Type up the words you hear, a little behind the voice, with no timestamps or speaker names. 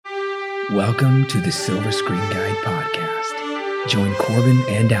Welcome to the Silver Screen Guide podcast. Join Corbin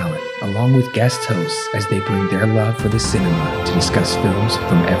and Alan, along with guest hosts, as they bring their love for the cinema to discuss films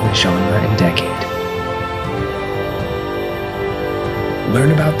from every genre and decade.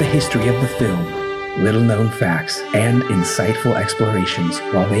 Learn about the history of the film, little-known facts, and insightful explorations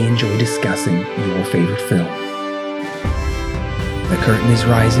while they enjoy discussing your favorite film. The curtain is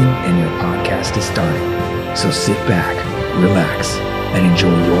rising and your podcast is starting, so sit back, relax, and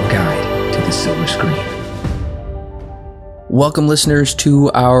enjoy your guide to the silver screen. Welcome, listeners,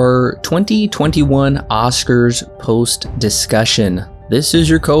 to our 2021 Oscars post-discussion. This is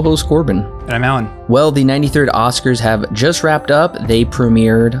your co-host, Corbin. And I'm Alan. Well, the 93rd Oscars have just wrapped up. They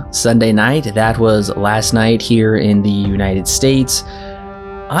premiered Sunday night. That was last night here in the United States.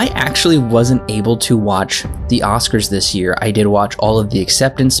 I actually wasn't able to watch the Oscars this year. I did watch all of the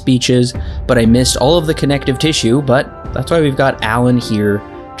acceptance speeches, but I missed all of the connective tissue. But that's why we've got Alan here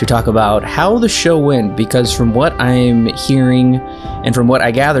to talk about how the show went, because from what I'm hearing and from what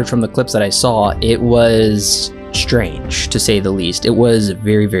I gathered from the clips that I saw, it was strange, to say the least. It was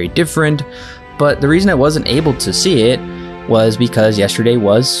very, very different. But the reason I wasn't able to see it was because yesterday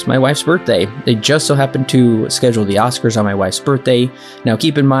was my wife's birthday. They just so happened to schedule the Oscars on my wife's birthday. Now,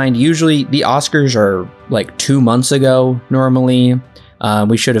 keep in mind, usually the Oscars are like 2 months ago normally.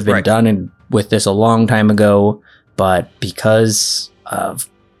 We should have been done with this a long time ago, but because of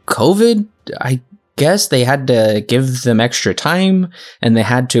COVID, I guess they had to give them extra time and they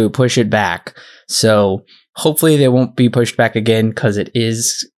had to push it back. So hopefully they won't be pushed back again, because it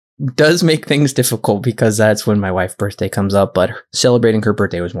does make things difficult, because that's when my wife's birthday comes up, but celebrating her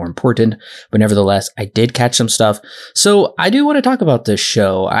birthday was more important. But nevertheless, I did catch some stuff. So I do want to talk about this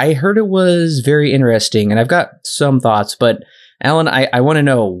show. I heard it was very interesting and I've got some thoughts, but Alan, I want to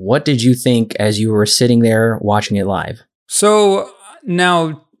know, what did you think as you were sitting there watching it live? So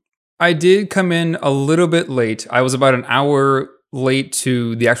now I did come in a little bit late. I was about an hour late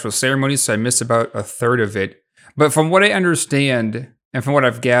to the actual ceremony, so I missed about a third of it. But from what I understand, and from what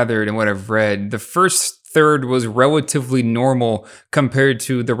I've gathered and what I've read, the first third was relatively normal compared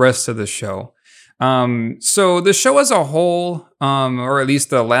to the rest of the show. So the show as a whole, or at least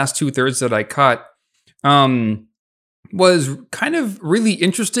the last 2/3 that I caught, was kind of really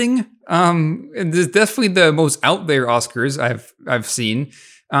interesting. And it's definitely the most out there Oscars I've seen.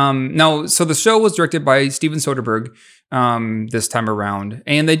 Now, so the show was directed by Steven Soderbergh this time around,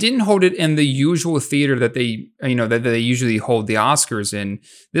 and they didn't hold it in the usual theater that they usually hold the Oscars in.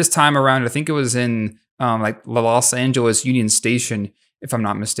 This time around, I think it was in like Los Angeles Union Station, if I'm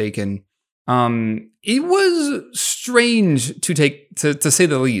not mistaken. It was strange to say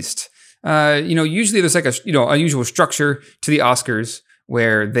the least. Usually there's like a unusual structure to the Oscars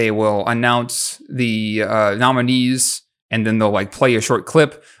where they will announce the nominees, and then they'll like play a short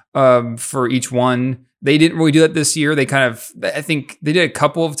clip for each one. They didn't really do that this year. I think they did a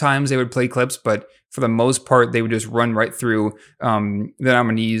couple of times they would play clips, but for the most part, they would just run right through the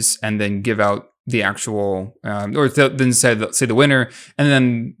nominees and then give out the actual, then say the winner. And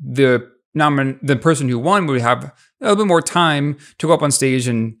then the person who won would have a little bit more time to go up on stage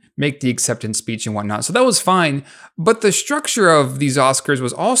and make the acceptance speech and whatnot. So that was fine. But the structure of these Oscars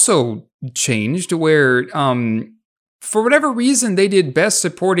was also changed, where for whatever reason, they did Best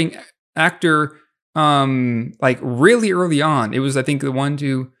Supporting Actor like really early on. It was, I think, the 1,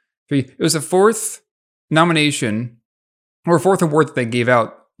 2, 3. It was the fourth nomination or fourth award that they gave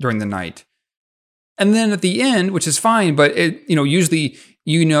out during the night. And then at the end, which is fine, but usually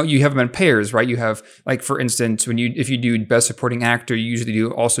you have them in pairs, right? You have, like, for instance, if you do Best Supporting Actor, you usually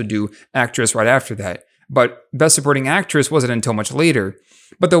also do Actress right after that. But Best Supporting Actress wasn't until much later.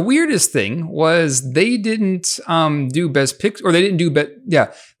 But the weirdest thing was they didn't do Best Picture, or they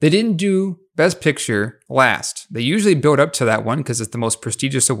didn't do Best Picture last. They usually build up to that one because it's the most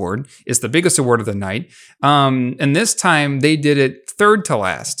prestigious award. It's the biggest award of the night. And this time they did it third to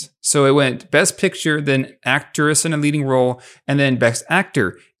last. So it went Best Picture, then Actress in a leading role, and then Best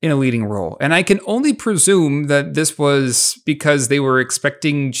Actor in a leading role. And I can only presume that this was because they were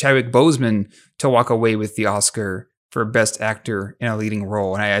expecting Chadwick Boseman to walk away with the Oscar for Best Actor in a leading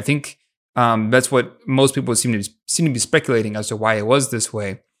role. And I think that's what most people seem to be speculating as to why it was this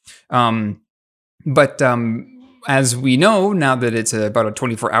way. But as we know, now that it's about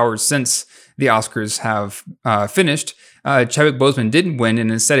 24 hours since the Oscars have finished, Chadwick Boseman didn't win,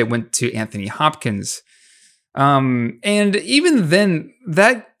 and instead it went to Anthony Hopkins. And even then,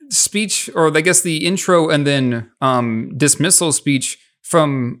 that speech, or I guess the intro and then dismissal speech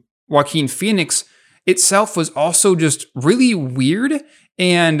from Joaquin Phoenix, itself was also just really weird,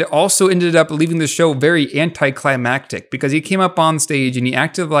 and also ended up leaving the show very anticlimactic because he came up on stage and he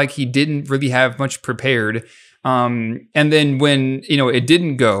acted like he didn't really have much prepared. And then when, it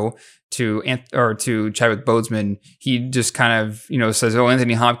didn't go to Chadwick Boseman, he just kind of, says, "Oh,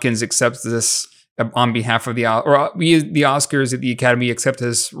 Anthony Hopkins accepts this on behalf of the Oscars, the Academy accept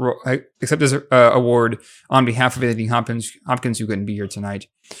this award on behalf of Anthony Hopkins, who couldn't be here tonight."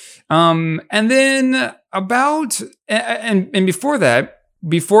 And then and before that,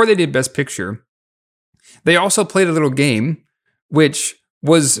 before they did Best Picture, they also played a little game, which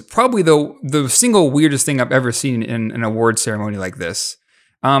was probably the single weirdest thing I've ever seen in an award ceremony like this.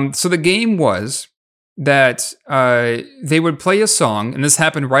 So the game was that they would play a song, and this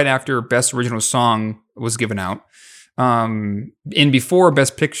happened right after Best Original Song was given out, and before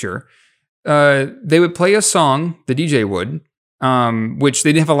Best Picture. They would play a song, the DJ would, which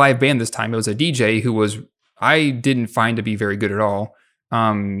they didn't have a live band this time. It was a DJ who I didn't find to be very good at all.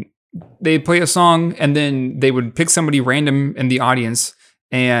 They'd play a song, and then they would pick somebody random in the audience,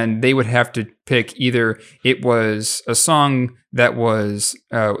 and they would have to pick either it was a song that was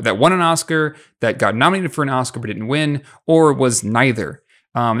that won an Oscar, that got nominated for an Oscar but didn't win, or was neither.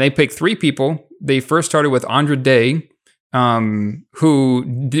 They picked 3 people. They first started with Andra Day, who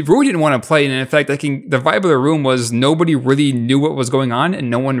really didn't want to play, and in fact, the vibe of the room was nobody really knew what was going on, and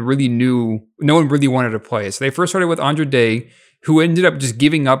no one really wanted to play. So they first started with Andra Day, who ended up just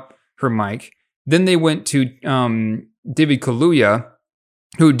giving up her mic. Then they went to David Kaluuya,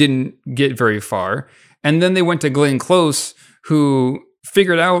 who didn't get very far. And then they went to Glenn Close, who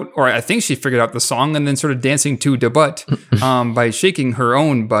figured out, or I think she figured out the song, and then started dancing to Da Butt by shaking her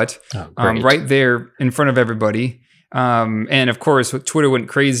own butt right there in front of everybody. And of course, Twitter went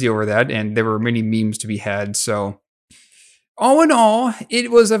crazy over that, and there were many memes to be had. So all in all,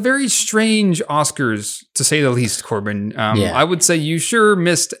 it was a very strange Oscars, to say the least, Corbin. I would say you sure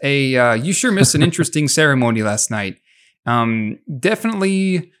missed an interesting ceremony last night.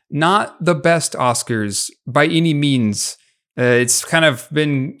 Definitely not the best Oscars by any means. It's kind of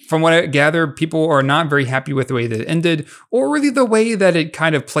been, from what I gather, people are not very happy with the way that it ended, or really the way that it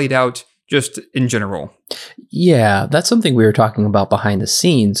kind of played out just in general. Yeah, that's something we were talking about behind the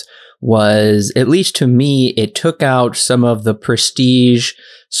scenes. Was, at least to me, it took out some of the prestige,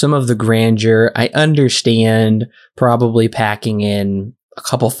 some of the grandeur. I understand probably packing in a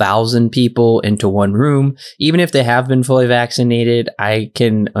couple thousand people into one room, even if they have been fully vaccinated. I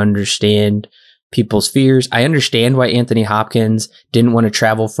can understand people's fears. I understand why Anthony Hopkins didn't want to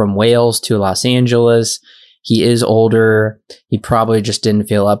travel from Wales to Los Angeles. He is older. He probably just didn't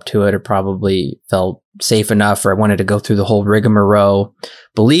feel up to it, or probably felt safe enough, or wanted to go through the whole rigmarole.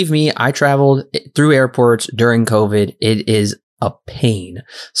 Believe me, I traveled through airports during COVID. It is a pain.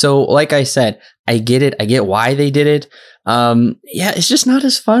 So like I said, I get it. I get why they did it. It's just not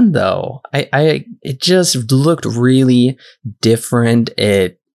as fun though. It just looked really different.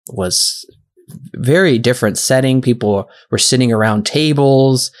 It was very different setting. People were sitting around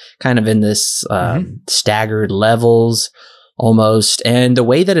tables, kind of in this staggered levels almost. And the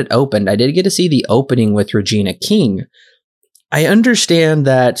way that it opened, I did get to see the opening with Regina King. I understand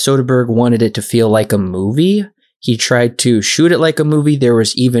that Soderbergh wanted it to feel like a movie. He tried to shoot it like a movie. There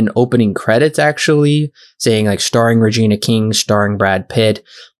was even opening credits actually saying like starring Regina King, starring Brad Pitt.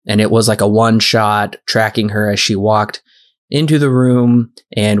 And it was like a one shot tracking her as she walked into the room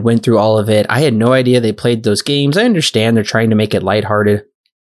and went through all of it. I had no idea they played those games. I understand they're trying to make it lighthearted.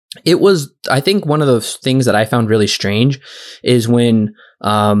 It was, I think, one of those things that I found really strange is when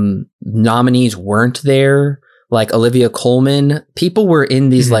nominees weren't there, like Olivia Colman. People were in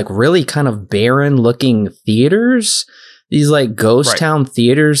these like really kind of barren looking theaters, these like ghost town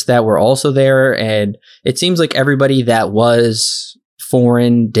theaters that were also there. And it seems like everybody that was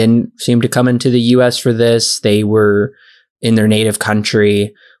foreign didn't seem to come into the US for this. They were in their native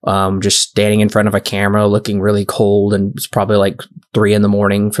country, just standing in front of a camera looking really cold, and it's probably like 3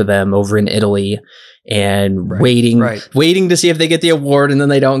 a.m. for them over in Italy, and waiting to see if they get the award, and then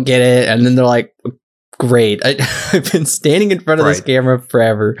they don't get it, and then they're like, great, I've been standing in front of this camera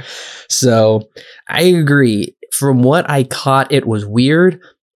forever. So I agree. From what I caught, it was weird,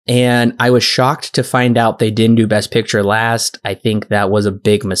 and I was shocked to find out they didn't do Best Picture last. I think that was a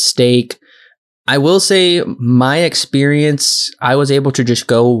big mistake. I will say my experience, I was able to just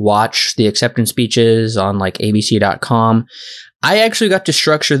go watch the acceptance speeches on like abc.com. I actually got to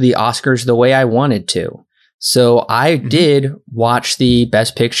structure the Oscars the way I wanted to. So I did watch the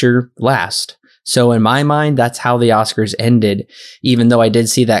Best Picture last. So in my mind, that's how the Oscars ended, even though I did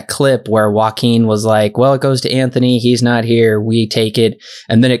see that clip where Joaquin was like, well, it goes to Anthony. He's not here. We take it.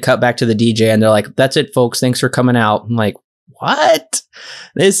 And then it cut back to the DJ and they're like, that's it, folks. Thanks for coming out. I'm like, what?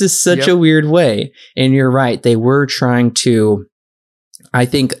 This is such a weird way. And you're right. They were trying to, I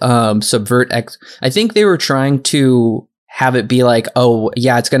think, subvert. I think they were trying to have it be like, oh,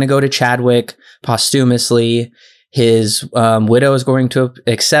 yeah, it's going to go to Chadwick posthumously. His widow is going to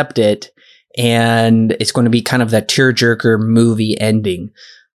accept it. And it's going to be kind of that tearjerker movie ending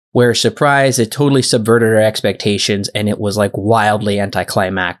where, surprise, it totally subverted our expectations and it was like wildly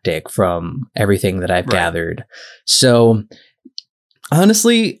anticlimactic from everything that I've gathered. So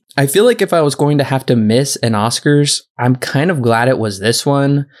honestly, I feel like if I was going to have to miss an Oscars, I'm kind of glad it was this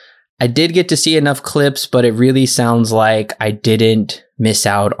one. I did get to see enough clips, but it really sounds like I didn't miss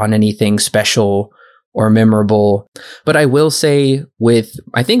out on anything special or memorable. But I will say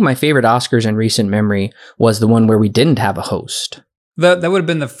I think my favorite Oscars in recent memory was the one where we didn't have a host. That would have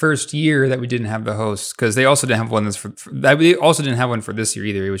been the first year that we didn't have the host, because they also didn't have one they also didn't have one for this year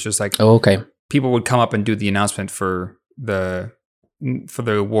either. It was just like, oh, okay, people would come up and do the announcement for the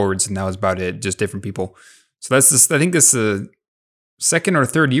awards, and that was about it. Just different people. So I think this is the second or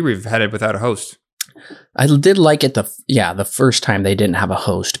third year we've had it without a host. I did like it the first time they didn't have a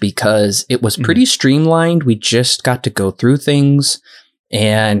host because it was pretty streamlined. We just got to go through things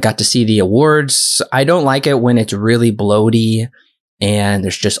and got to see the awards. I don't like it when it's really bloaty and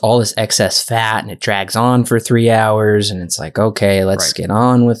there's just all this excess fat and it drags on for 3 hours and it's like, okay, let's get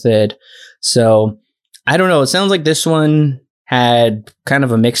on with it. So I don't know. It sounds like this one had kind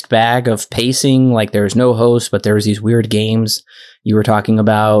of a mixed bag of pacing. Like there was no host, but there was these weird games you were talking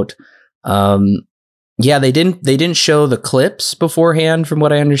about. Yeah, they didn't show the clips beforehand, from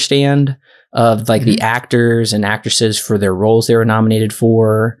what I understand, of like the actors and actresses for their roles they were nominated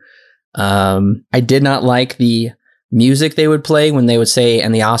for. I did not like the music they would play when they would say,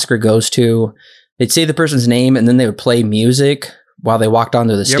 and the Oscar goes to, they'd say the person's name and then they would play music while they walked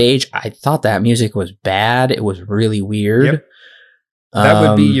onto the stage. I thought that music was bad. It was really weird. That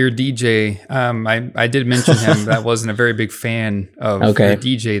would be your DJ. I did mention him. That wasn't a very big fan of your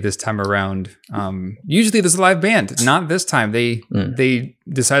DJ this time around. Usually there's a live band. Not this time. They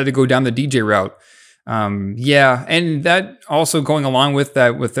decided to go down the DJ route. And that also going along with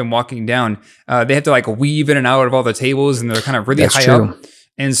that, with them walking down, they had to like weave in and out of all the tables, and they're kind of really high up.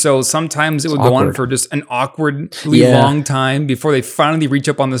 And so sometimes it would go on for just an awkwardly long time before they finally reach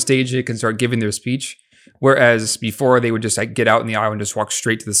up on the stage and can start giving their speech. Whereas before they would just like get out in the aisle and just walk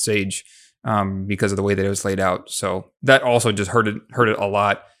straight to the stage because of the way that it was laid out. So that also just hurt it a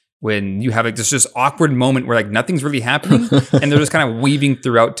lot when you have like this just awkward moment where like nothing's really happening and they're just kind of weaving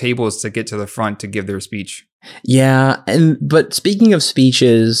throughout tables to get to the front to give their speech. Yeah, but speaking of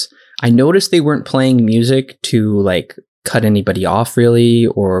speeches, I noticed they weren't playing music to like cut anybody off really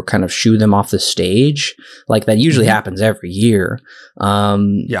or kind of shoo them off the stage. Like that usually happens every year.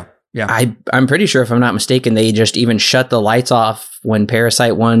 Yeah, I'm pretty sure, if I'm not mistaken, they just even shut the lights off when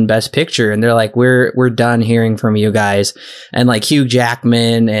Parasite won Best Picture, and they're like, "We're done hearing from you guys." And like Hugh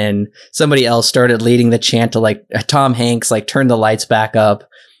Jackman and somebody else started leading the chant to like Tom Hanks, like turn the lights back up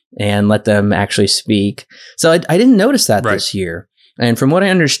and let them actually speak. So I didn't notice that this year. And from what I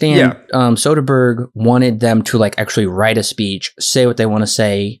understand, Soderbergh wanted them to like actually write a speech, say what they want to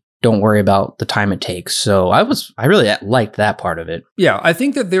say. Don't worry about the time it takes. So I really liked that part of it. Yeah, I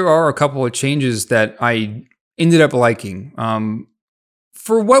think that there are a couple of changes that I ended up liking.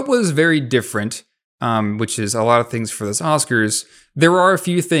 For what was very different, which is a lot of things for this Oscars, there are a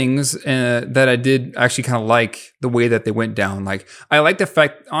few things that I did actually kind of like the way that they went down. Like I like the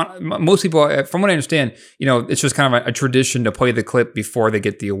fact most people, from what I understand, it's just kind of a tradition to play the clip before they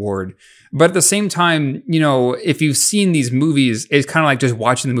get the award. But at the same time, if you've seen these movies, it's kind of like just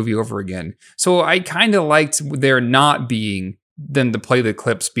watching the movie over again. So I kind of liked there not being them to play the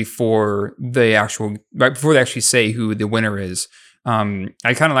clips before they actually say who the winner is. I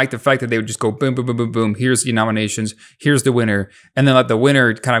kind of like the fact that they would just go boom, boom, boom, boom, boom. Here's the nominations. Here's the winner. And then let the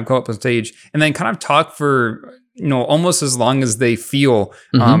winner kind of go up on stage and then kind of talk for, almost as long as they feel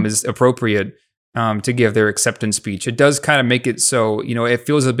is appropriate to give their acceptance speech. It does kind of make it so, it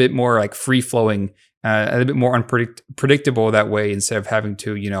feels a bit more like free flowing, a bit more unpredictable that way, instead of having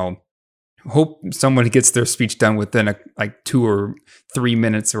to, hope someone gets their speech done within like 2 or 3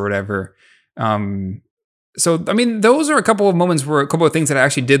 minutes or whatever. So, I mean, those are a couple of moments where a couple of things that I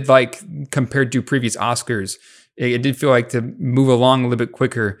actually did like compared to previous Oscars. It did feel like to move along a little bit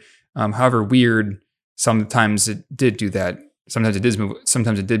quicker. However weird, sometimes it did do that. Sometimes it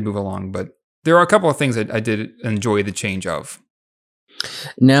did move along, but there are a couple of things that I did enjoy the change of.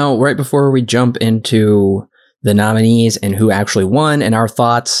 Now, right before we jump into the nominees and who actually won and our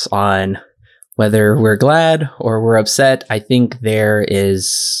thoughts on whether we're glad or we're upset, I think there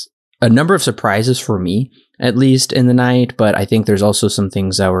is a number of surprises for me, at least in the night, but I think there's also some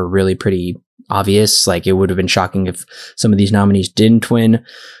things that were really pretty obvious. Like, it would have been shocking if some of these nominees didn't win.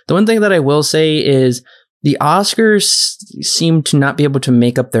 The one thing that I will say is the Oscars seem to not be able to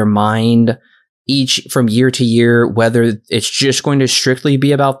make up their mind each from year to year, whether it's just going to strictly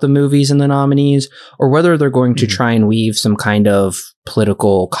be about the movies and the nominees, or whether they're going to try and weave some kind of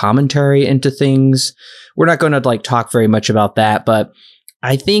political commentary into things. We're not going to talk very much about that, but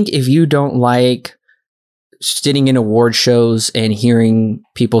I think if you don't like sitting in award shows and hearing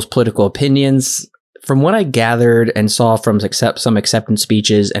people's political opinions, from what I gathered and saw from some acceptance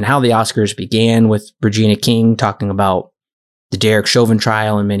speeches and how the Oscars began with Regina King talking about the Derek Chauvin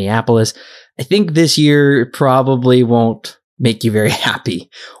trial in Minneapolis, I think this year probably won't make you very happy,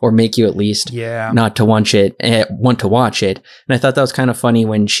 or make you at least not to want to watch it. And I thought that was kind of funny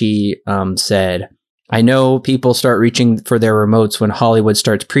when she said, "I know people start reaching for their remotes when Hollywood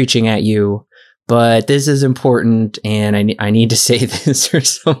starts preaching at you, but this is important, and I need to say this," or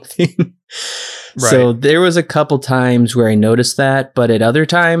something. Right. So there was a couple times where I noticed that, but at other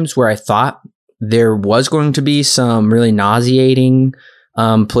times where I thought there was going to be some really nauseating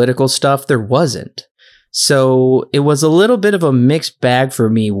political stuff, there wasn't. So it was a little bit of a mixed bag for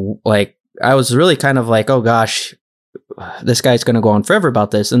me. Like, I was really kind of like, oh gosh, this guy's going to go on forever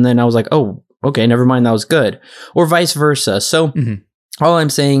about this. And then I was like, oh, okay, never mind, that was good. Or vice versa. So all I'm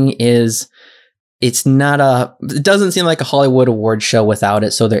saying is it doesn't seem like a Hollywood award show without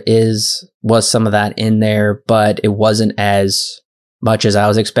it. So there was some of that in there, but it wasn't as much as I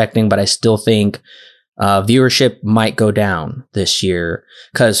was expecting. But I still think viewership might go down this year,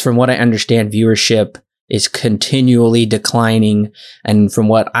 because from what I understand, viewership is continually declining. And from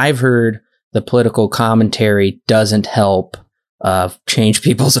what I've heard, the political commentary doesn't help change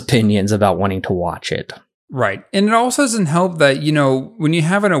people's opinions about wanting to watch it. Right. And it also doesn't help that, when you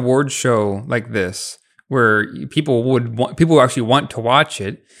have an award show like this, where people actually want to watch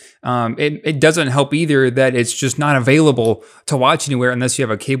it, it doesn't help either that it's just not available to watch anywhere unless you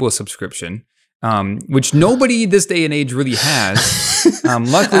have a cable subscription, which nobody this day and age really has.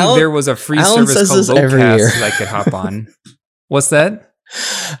 Luckily, there was a free service called Locast that I could hop on. What's that?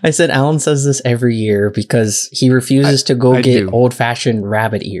 I said Alan says this every year because he refuses to go get old-fashioned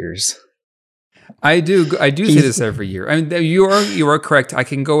rabbit ears. I do say this every year. I mean, you are correct. I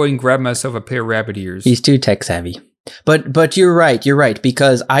can go and grab myself a pair of rabbit ears. He's too tech savvy. But you're right,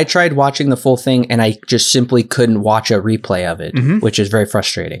 because I tried watching the full thing and I just simply couldn't watch a replay of it, which is very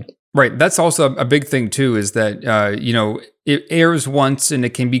frustrating. Right. That's also a big thing too, is that, it airs once and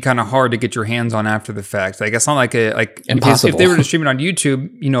it can be kind of hard to get your hands on after the fact. Like, it's not impossible. If they were to stream it on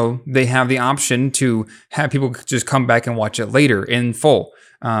YouTube, they have the option to have people just come back and watch it later in full.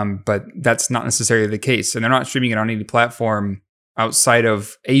 But that's not necessarily the case. And they're not streaming it on any platform outside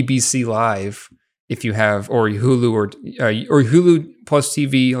of ABC Live, if you have, or Hulu, or Hulu plus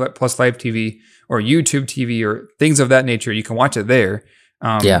TV, plus Live TV, or YouTube TV, or things of that nature. You can watch it there.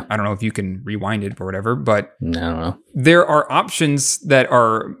 I don't know if you can rewind it or whatever, but I don't know. There are options that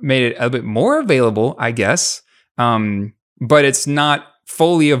are made it a bit more available, I guess. But it's not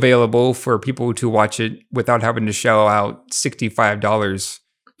fully available for people to watch it without having to shell out $65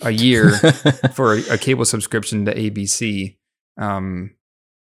 a year for a cable subscription to ABC.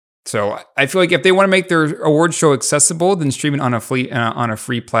 So I feel like if they want to make their award show accessible, then stream it on a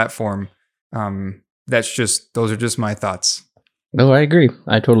free platform. Those are just my thoughts. Oh, I agree.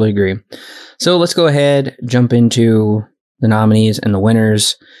 I totally agree. So let's go ahead, jump into the nominees and the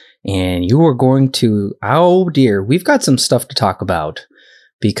winners. And you are going to, oh dear, we've got some stuff to talk about.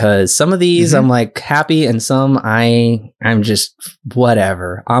 Because some of these I'm like happy, and some I'm just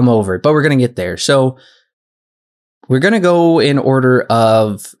whatever. I'm over it. But we're going to get there. So we're going to go in order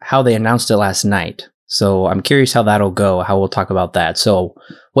of how they announced it last night. So I'm curious how that'll go, how we'll talk about that. So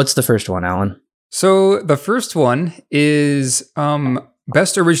what's the first one, Alan? So the first one is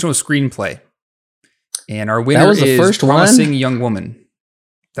Best Original Screenplay. And our winner was the is first Promising one? Young Woman.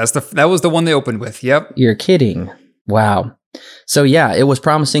 That was the one they opened with. Yep. You're kidding. Wow. So yeah, it was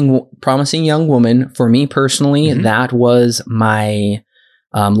Promising Young Woman. For me personally, that was my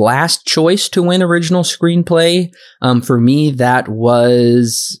last choice to win original screenplay. For me, that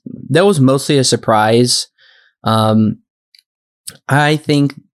was mostly a surprise. I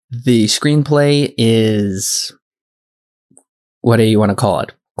think the screenplay is, what do you want to call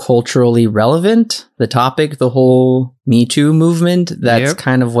it? Culturally relevant. The topic, the whole Me Too movement, that's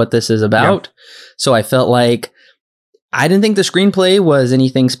kind of what this is about. Yep. So I felt like I didn't think the screenplay was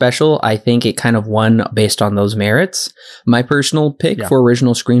anything special. I think it kind of won based on those merits. My personal pick for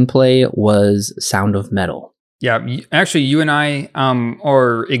original screenplay was Sound of Metal. Yeah, actually, you and I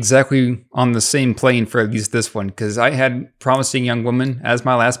are exactly on the same plane for at least this one, because I had Promising Young Woman as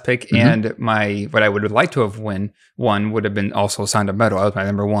my last pick, and what I would have liked to have won would have been also Sound of Metal. That was my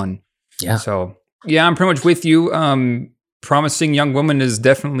number one. Yeah. So, yeah, I'm pretty much with you. Promising Young Woman is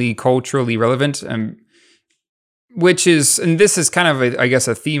definitely culturally relevant, and this is kind of, I guess,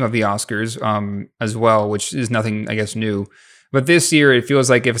 a theme of the Oscars as well, which is nothing, I guess, new. But this year, it feels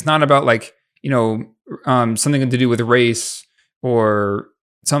like if it's not about like, something to do with race or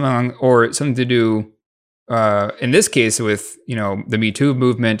something to do, in this case with, the Me Too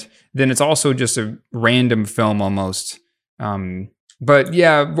movement, then it's also just a random film almost. But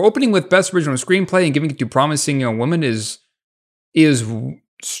yeah, opening with Best Original Screenplay and giving it to Promising Young Woman is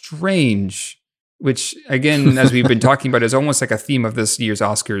strange. Which, again, as we've been talking about, is almost like a theme of this year's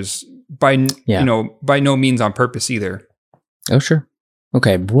Oscars. By no means on purpose either. Oh, sure.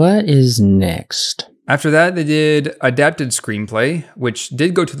 Okay, what is next? After that, they did Adapted Screenplay, which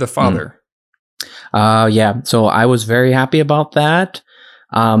did go to The Father. Yeah, so I was very happy about that.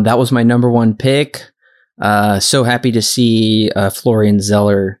 That was my number one pick. So happy to see Florian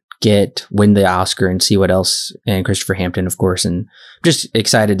Zeller win the Oscar and see what else, and Christopher Hampton, of course, and just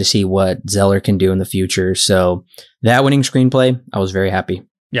excited to see what Zeller can do in the future. So that winning screenplay, I was very happy.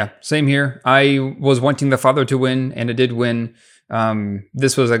 Yeah, same here. I was wanting The Father to win, and it did win.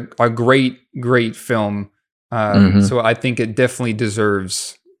 This was a great film. So I think it definitely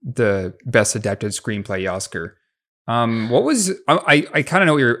deserves the Best Adapted Screenplay Oscar. I kind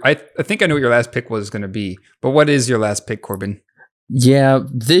of know I think I know what your last pick was going to be, but what is your last pick, Corbin? Yeah,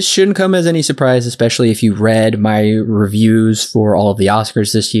 this shouldn't come as any surprise, especially if you read my reviews for all of the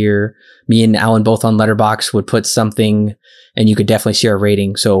Oscars this year. Me and Alan both on Letterboxd would put something, and you could definitely see our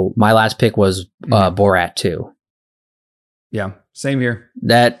rating. So my last pick was Borat 2. Yeah, same here.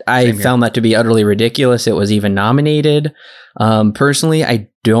 I found that to be utterly ridiculous. It was even nominated. Personally, I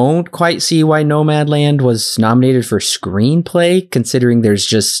don't quite see why Nomadland was nominated for screenplay, considering there's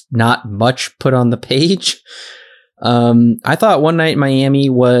just not much put on the page. I thought One Night in Miami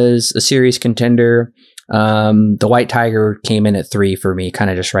was a serious contender. The White Tiger came in at 3 for me, kind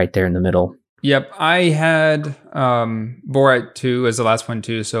of just right there in the middle. Yep, I had Borat 2 as the last one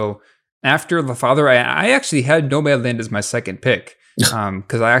too. So after The Father, I actually had Nomadland as my second pick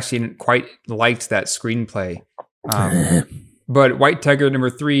because I actually didn't quite liked that screenplay. But White Tiger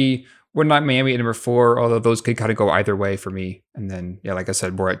number 3, One Night in Miami at number 4, although those could kind of go either way for me. And then, yeah, like I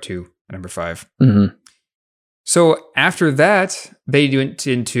said, Borat 2 at number 5. Mm-hmm. So after that, they went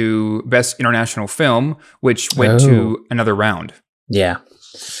into Best International Film, which went to another round. Yeah.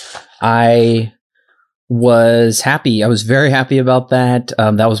 I was happy. I was very happy about that.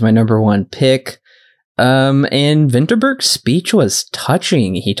 That was my number one pick. And Vinterberg's speech was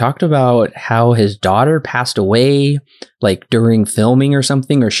touching. He talked about how his daughter passed away, like during filming or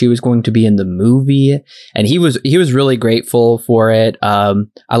something, or she was going to be in the movie. And he was really grateful for it.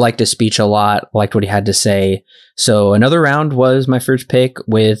 I liked his speech a lot, liked what he had to say. So another round was my first pick,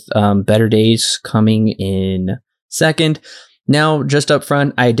 with Better Days coming in second. Now, just up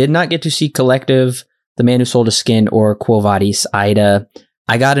front, I did not get to see Collective, The Man Who Sold His Skin, or Quo Vadis, Ida.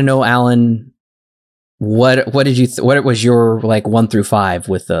 I got to know, Alan, what did you what was your like 1 through 5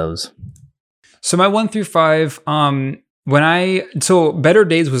 with those? So my 1 through 5, Better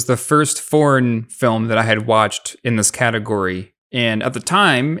Days was the first foreign film that I had watched in this category, and at the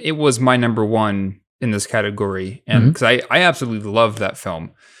time it was my number 1 in this category, and because I absolutely loved that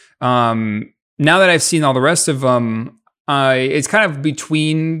film. Now that I've seen all the rest of them, it's kind of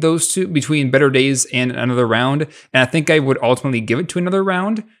between those two, between Better Days and Another Round, and I think I would ultimately give it to Another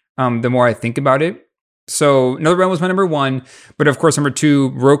Round. The more I think about it. So Another Round was my number 1, but of course number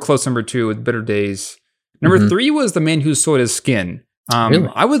 2, real close number 2 with Better Days. Number 3 was The Man Who Sold His Skin. Really?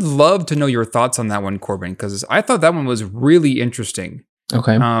 I would love to know your thoughts on that one, Corbin, because I thought that one was really interesting.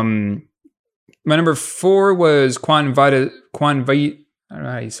 Okay. My number 4 was I don't know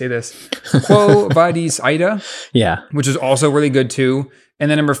how you say this. Quo Vadis Ida. Yeah. Which is also really good too. And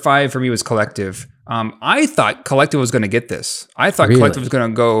then number 5 for me was Collective. I thought Collective was going to get this. I thought Collective was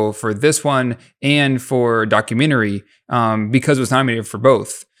going to go for this one and for documentary because it was nominated for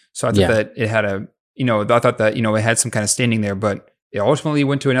both. So I thought that it had it had some kind of standing there, but it ultimately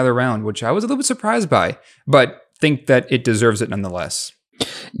went to Another Round, which I was a little bit surprised by, but think that it deserves it nonetheless.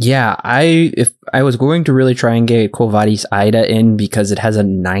 Yeah, if I was going to really try and get Quo Vadis Ida in because it has a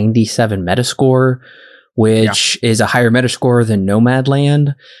 97 Metascore, which is a higher Metascore than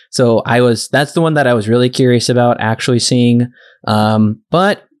Nomadland. So that's the one that I was really curious about actually seeing.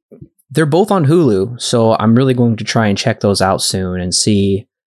 But they're both on Hulu, so I'm really going to try and check those out soon and see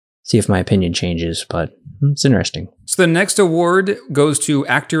if my opinion changes, but it's interesting. So the next award goes to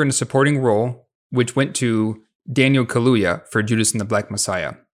actor in a supporting role, which went to Daniel Kaluuya for Judas and the Black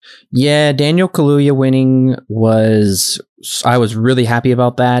Messiah. Yeah, Daniel Kaluuya winning I was really happy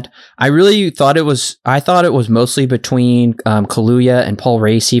about that. I thought it was mostly between Kaluuya and Paul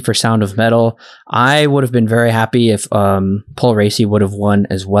Raci for Sound of Metal. I would have been very happy if Paul Raci would have won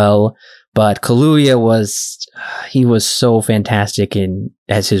as well, but Kaluuya was so fantastic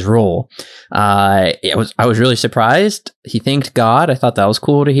as his role. I was really surprised. He thanked God. I thought that was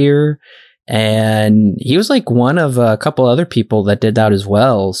cool to hear. And he was like one of a couple other people that did that as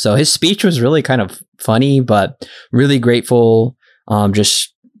well. So his speech was really kind of funny, but really grateful.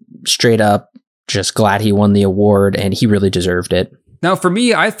 Just straight up, just glad he won the award, and he really deserved it. Now, for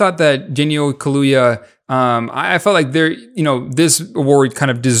me, I thought that Daniel Kaluuya, I felt like this award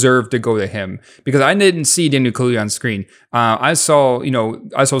kind of deserved to go to him because I didn't see Daniel Kaluuya on screen. I saw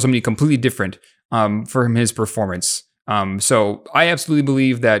somebody completely different from his performance. So I absolutely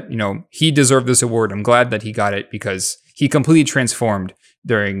believe that, he deserved this award. I'm glad that he got it because he completely transformed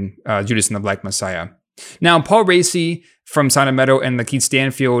during Judas and the Black Messiah. Now, Paul Raci from Sound of Metal and Lakeith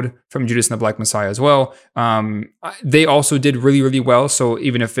Stanfield from Judas and the Black Messiah as well. They also did really, really well. So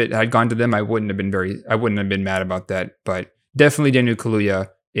even if it had gone to them, I wouldn't have been mad about that. But definitely Daniel Kaluuya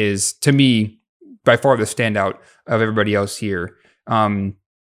is, to me, by far the standout of everybody else here.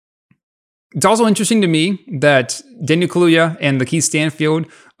 It's also interesting to me that Daniel Kaluuya and Lakeith Stanfield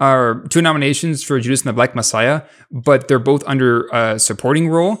are 2 nominations for Judas and the Black Messiah, but they're both under a supporting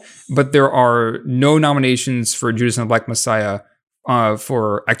role. But there are no nominations for Judas and the Black Messiah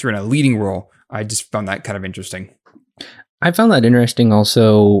for actor in a leading role. I just found that kind of interesting. I found that interesting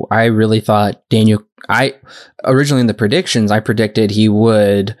also. I really thought originally in the predictions, I predicted he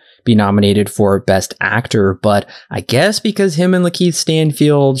would be nominated for Best Actor, but I guess because him and Lakeith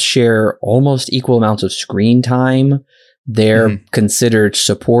Stanfield share almost equal amounts of screen time, they're considered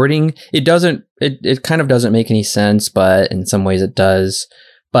supporting. It kind of doesn't make any sense, but in some ways it does.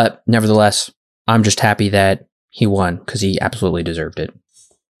 But nevertheless, I'm just happy that he won because he absolutely deserved it.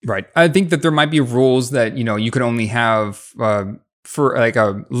 Right. I think that there might be rules that, you could only have for like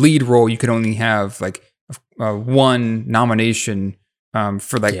a lead role, you could only have like one nomination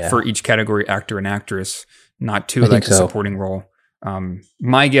for each category, actor and actress, not 2 like a supporting role.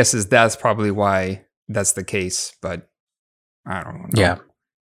 My guess is that's probably why that's the case, but I don't know. Yeah.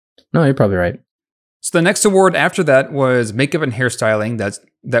 No, you're probably right. So the next award after that was makeup and hairstyling.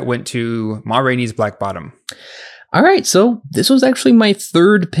 That went to Ma Rainey's Black Bottom. All right, so this was actually my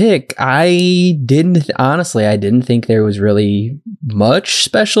 3rd pick. I didn't think there was really much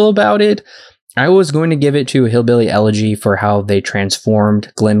special about it. I was going to give it to Hillbilly Elegy for how they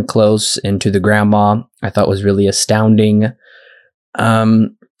transformed Glenn Close into the grandma. I thought was really astounding.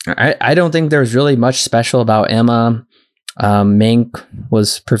 I don't think there's really much special about Emma. Mank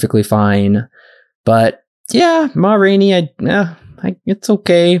was perfectly fine. But yeah, Ma Rainey, it's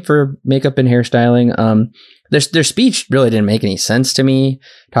okay for makeup and hairstyling. Their speech really didn't make any sense to me,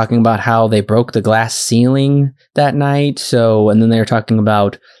 talking about how they broke the glass ceiling that night. And then they were talking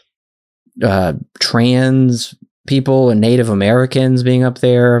about trans people and Native Americans being up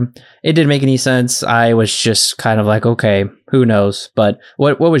there. It didn't make any sense. I was just kind of like, okay, who knows? But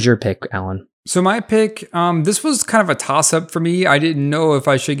what was your pick, Alan? So my pick, this was kind of a toss-up for me. I didn't know if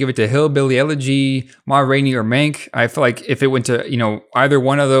I should give it to Hillbilly Elegy, Ma Rainey, or Mank. I feel like if it went to, either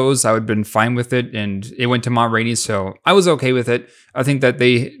one of those, I would have been fine with it. And it went to Ma Rainey, so I was okay with it. I think that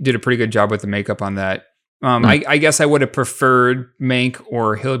they did a pretty good job with the makeup on that. I guess I would have preferred Mank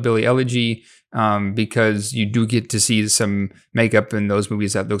or Hillbilly Elegy because you do get to see some makeup in those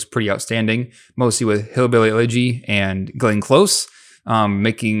movies that looks pretty outstanding, mostly with Hillbilly Elegy and Glenn Close.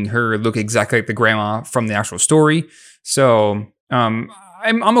 Making her look exactly like the grandma from the actual story. So I'm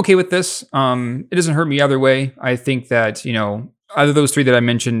okay with this. It doesn't hurt me either way. I think that, out of those 3 that I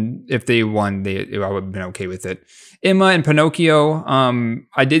mentioned, if they won, I would have been okay with it. Emma and Pinocchio.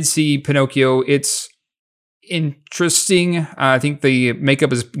 I did see Pinocchio. It's interesting. I think the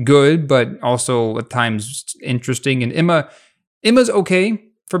makeup is good, but also at times interesting. And Emma's okay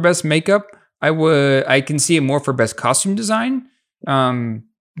for best makeup. I can see it more for best costume design.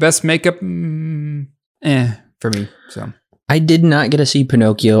 Best makeup, for me. So I did not get to see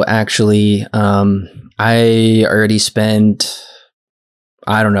Pinocchio, actually. I already spent,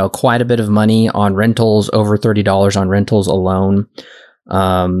 quite a bit of money on rentals, over $30 on rentals alone.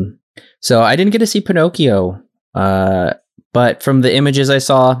 So I didn't get to see Pinocchio, but from the images I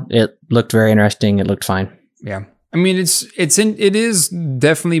saw, it looked very interesting. It looked fine. Yeah. I mean, it is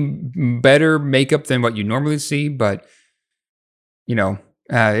definitely better makeup than what you normally see, but you know,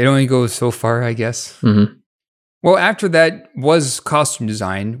 it only goes so far, I guess. Mm-hmm. Well, after that was costume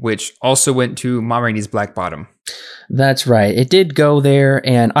design, which also went to Ma Rainey's Black Bottom. That's right. It did go there,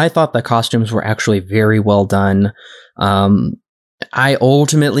 and I thought the costumes were actually very well done. I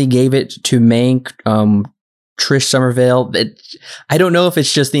ultimately gave it to Mank, Trish Somerville. I don't know if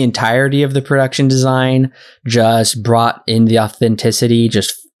it's just the entirety of the production design just brought in the authenticity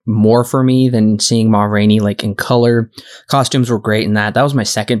just more for me than seeing Ma Rainey like in color. Costumes were great in that. That was my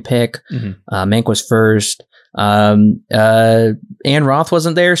second pick. Mm-hmm. Mank was first. Anne Roth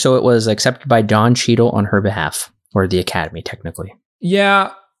wasn't there, so it was accepted by Don Cheadle on her behalf, or the Academy technically.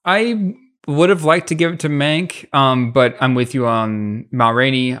 Yeah, I would have liked to give it to Mank, but I'm with you on Ma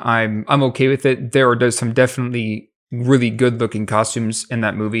Rainey. I'm okay with it. There's some definitely really good looking costumes in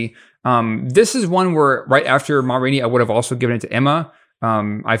that movie. This is one where right after Ma Rainey, I would have also given it to Emma.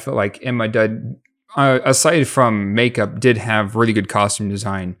 I feel like Emma did, aside from makeup, did have really good costume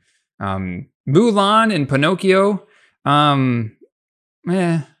design. Mulan and Pinocchio, not.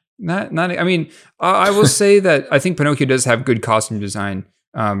 I mean, I will say that I think Pinocchio does have good costume design.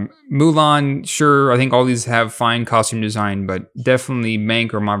 Mulan, sure, I think all these have fine costume design, but definitely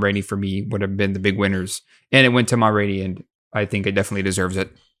Mank or Ma Rainey for me would have been the big winners. And it went to Ma Rainey, and I think it definitely deserves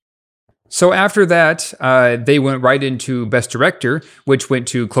it. So after that, they went right into Best Director, which went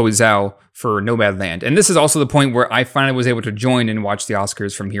to Chloe Zhao for Nomadland. And this is also the point where I finally was able to join and watch the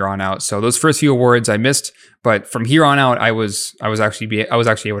Oscars from here on out. So those first few awards I missed, but from here on out, I was actually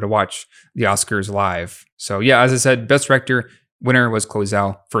able to watch the Oscars live. So yeah, as I said, Best Director winner was Chloe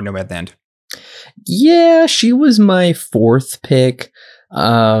Zhao for Nomadland. Yeah, she was my fourth pick.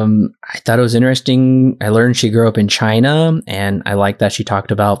 I thought it was interesting. I learned she grew up in China, and I like that she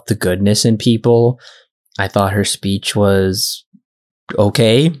talked about the goodness in people. I thought her speech was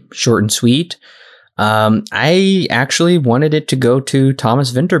okay, short and sweet. I actually wanted it to go to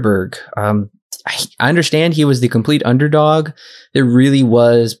Thomas Vinterberg. I understand he was the complete underdog. There really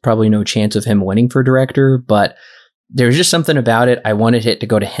was probably no chance of him winning for director, but there's just something about it. I wanted it to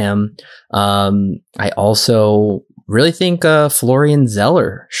go to him. I also really think Florian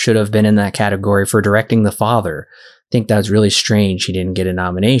Zeller should have been in that category for directing The Father. I think that's really strange he didn't get a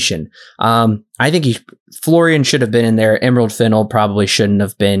nomination. I think Florian should have been in there. Emerald Fennell probably shouldn't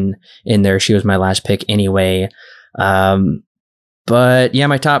have been in there. She was my last pick anyway. But yeah,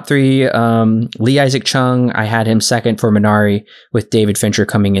 my top three, Lee Isaac Chung, I had him second for Minari, with David Fincher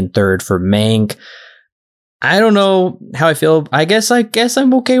coming in third for Mank. I don't know how I feel. I guess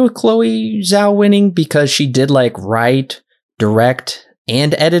I'm okay with Chloe Zhao winning because she did like write, direct,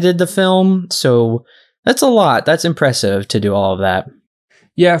 and edited the film. So that's a lot. That's impressive to do all of that.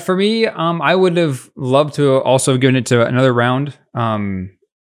 Yeah, for me, I would have loved to also given it to another round. Nomadland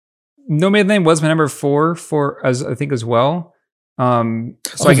was my number 4 as well. So I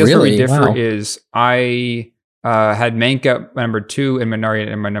guess where we differ is I had Mank at my number 2 and Minari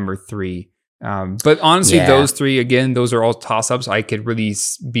at my number 3. But honestly, those three, again, those are all toss-ups. I could really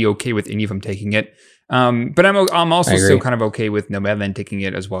be okay with any of them taking it. But I'm also still kind of okay with Nomadland taking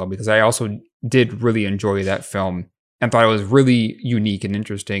it as well, because I also did really enjoy that film and thought it was really unique and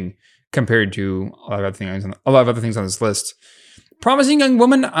interesting compared to a lot of other things on this list. Promising Young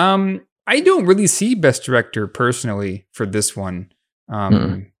Woman, I don't really see Best Director personally for this one.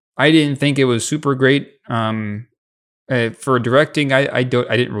 I didn't think it was super great. For directing, I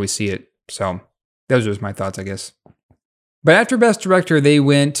didn't really see it. So those are just my thoughts, I guess. But after Best Director, they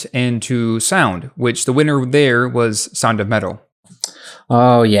went into Sound, which the winner there was Sound of Metal.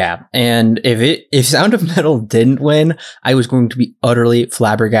 Oh yeah, and if Sound of Metal didn't win, I was going to be utterly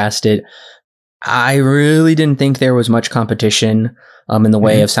flabbergasted. I really didn't think there was much competition in the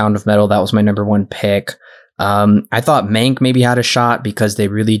way of Sound of Metal. That was my number 1 pick. I thought Mank maybe had a shot because they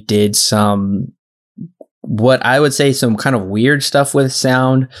really did some kind of weird stuff with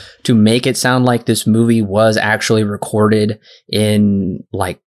sound to make it sound like this movie was actually recorded in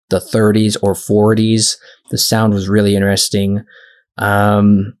like the 30s or 40s. The sound was really interesting.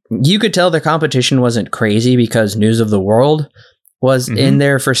 You could tell the competition wasn't crazy because News of the World was in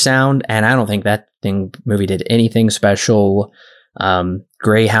there for sound, and I don't think that movie did anything special.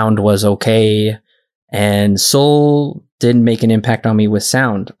 Greyhound was okay, and Soul didn't make an impact on me with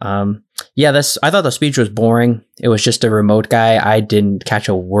sound. I thought the speech was boring. It was just a remote guy. I didn't catch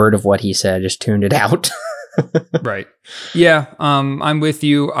a word of what he said. I just tuned it out. Right. Yeah. I'm with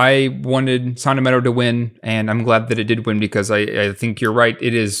you. I wanted Sound of Metal to win, and I'm glad that it did win because I think you're right.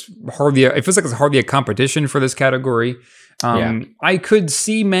 It is hardly. It feels like it's hardly a competition for this category. Yeah. I could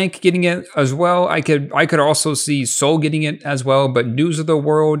see Mank getting it as well. I could also see Soul getting it as well. But News of the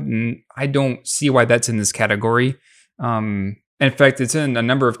World, I don't see why that's in this category. In fact, it's in a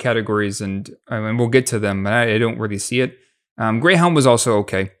number of categories, and we'll get to them. But I don't really see it. Greyhound was also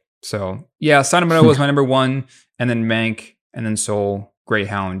okay. So yeah, Sound of Metal was my number 1, and then Mank, and then Soul,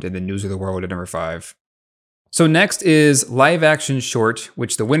 Greyhound, and then News of the World at number 5. So next is live action short,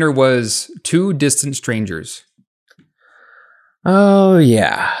 which the winner was Two Distant Strangers. Oh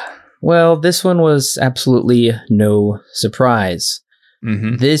yeah. Well, this one was absolutely no surprise.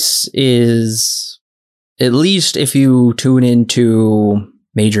 Mm-hmm. This is, at least if you tune into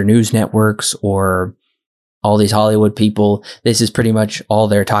major news networks or all these Hollywood people, this is pretty much all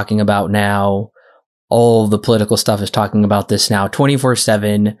they're talking about now. All the political stuff is talking about this now.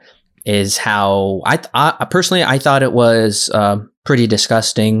 24/7 is how I personally, I thought it was pretty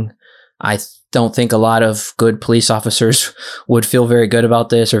disgusting. I don't think a lot of good police officers would feel very good about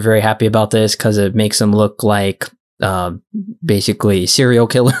this or very happy about this because it makes them look like basically serial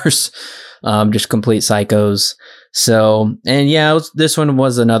killers, just complete psychos. So, and yeah, this one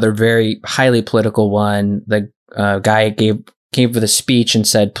was another very highly political one. The guy came with a speech and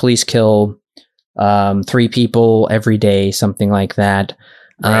said, "Police kill 3 people every day," something like that.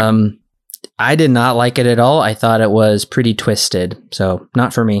 Right. I did not like it at all. I thought it was pretty twisted. So,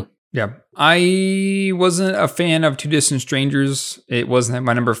 not for me. Yeah, I wasn't a fan of Two Distant Strangers. It wasn't at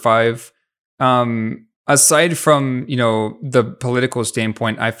my number 5. Aside from, the political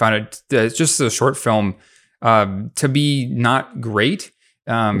standpoint, I found it just a short film to be not great.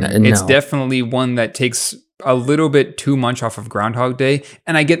 No. It's definitely one that takes a little bit too much off of Groundhog Day.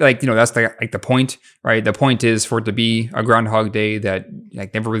 And I get that's the point, right? The point is for it to be a Groundhog Day that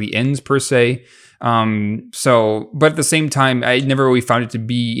never really ends per se. But at the same time, I never really found it to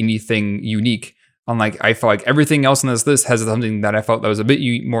be anything unique. Unlike, I felt like everything else on this list has something that I felt that was a bit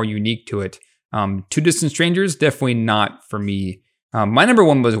more unique to it. Two Distant Strangers, definitely not for me. My number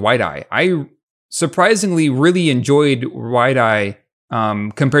 1 was Wide Eye. I surprisingly really enjoyed Wide Eye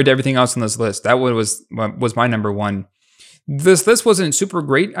compared to everything else on this list. That one was my number 1. This list wasn't super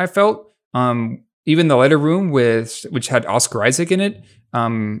great, I felt. Even The Letter Room, which had Oscar Isaac in it,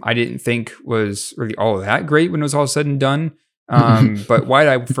 I didn't think was really all that great when it was all said and done. But Wide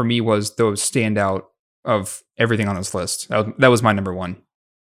Eye for me was the standout of everything on this list. That was my number 1.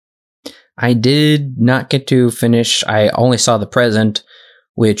 I did not get to finish. I only saw The Present,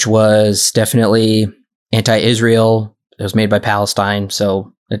 which was definitely anti-Israel. It was made by Palestine,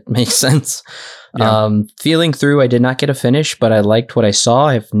 so it makes sense. Yeah. Feeling through, I did not get a finish, but I liked what I saw.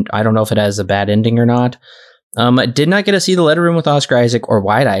 I don't know if it has a bad ending or not. I did not get to see The Letter Room with Oscar Isaac or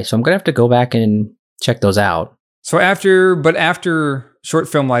Wide Eye, so I'm going to have to go back and check those out. So after short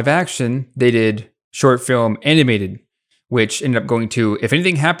film live action, they did short film animated, which ended up going to If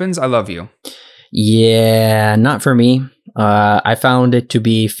Anything Happens, I Love You. Yeah, not for me. I found it to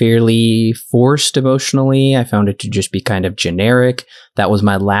be fairly forced emotionally. I found it to just be kind of generic. That was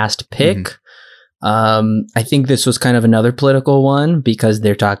my last pick. Mm-hmm. I think this was kind of another political one because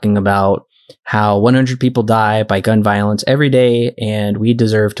they're talking about how 100 people die by gun violence every day, and we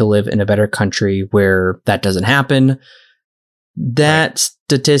deserve to live in a better country where that doesn't happen. That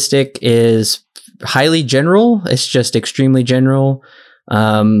statistic is highly general. It's just extremely general.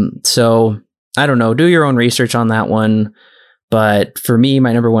 So I don't know. Do your own research on that one. But for me,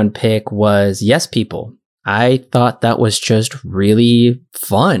 my number 1 pick was Yes People. I thought that was just really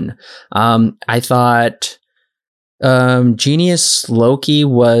fun. I thought Genius Loki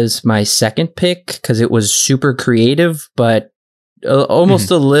was my second pick because it was super creative, but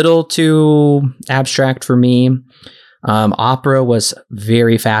almost a little too abstract for me. Opera was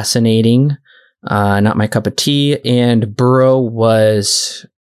very fascinating. Not my cup of tea. And Burrow was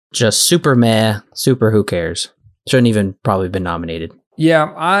just super meh, super who cares. Shouldn't even probably been nominated.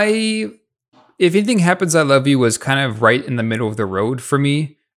 Yeah, If Anything Happens, I Love You was kind of right in the middle of the road for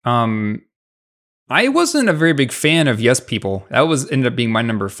me. I wasn't a very big fan of Yes People. That ended up being my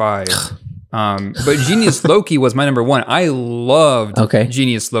number 5. But Genius Loki was my number 1. I loved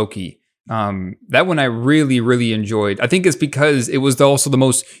Genius Loki. That one I really, really enjoyed. I think it's because it was also the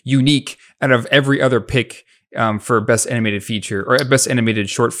most unique out of every other pick for Best Animated Feature or Best Animated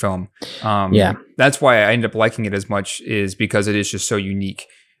Short Film. That's why I ended up liking it as much, is because it is just so unique.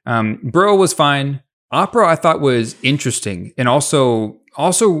 Burrow was fine. Opera I thought was interesting and also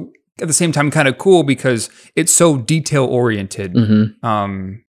at the same time kind of cool because it's so detail oriented.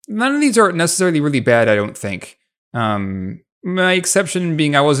 Mm-hmm. none of these are necessarily really bad, I don't think. My exception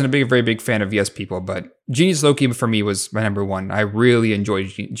being I wasn't very big fan of Yes People, but Genius Loki for me was my number one. I really enjoyed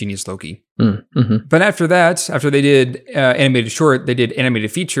Genius Loki. Mm-hmm. But after that, after they did animated short, they did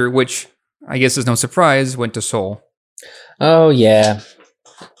animated feature, which I guess is no surprise, went to Soul. Oh, yeah.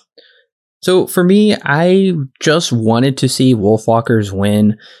 So for me, I just wanted to see Wolfwalkers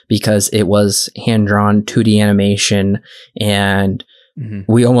win because it was hand-drawn 2D animation, and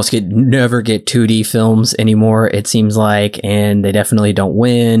we almost never get 2D films anymore, it seems like, and they definitely don't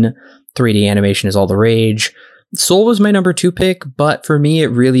win. 3D animation is all the rage. Soul was my number 2 pick, but for me, it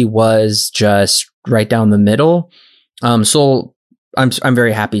really was just right down the middle. Soul, I'm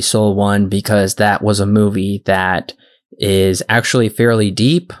very happy Soul won because that was a movie that is actually fairly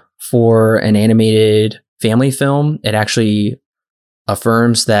deep for an animated family film. It actually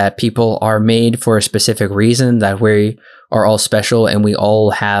affirms that people are made for a specific reason, that we are all special and we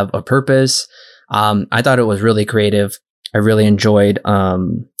all have a purpose. I thought it was really creative. I really enjoyed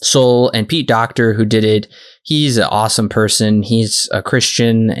Soul, and Pete Docter, who did it. He's an awesome person. He's a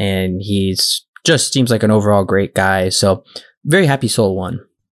Christian, and he's just seems like an overall great guy. So very happy Soul won.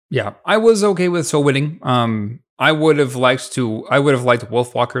 Yeah, I was okay with Soul winning. I would have liked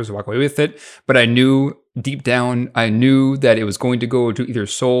Wolfwalkers to walk away with it, but I knew deep down, that it was going to go to either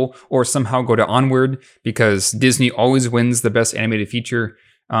Soul or somehow go to Onward, because Disney always wins the best animated feature.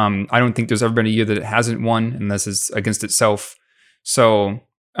 I don't think there's ever been a year that it hasn't won unless it's against itself. So,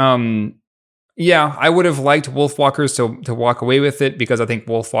 yeah, I would have liked Wolfwalkers to walk away with it, because I think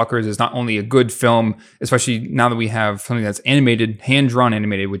Wolfwalkers is not only a good film, especially now that we have something that's animated, hand-drawn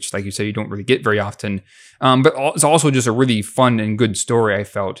animated, which, like you said, you don't really get very often, but it's also just a really fun and good story, I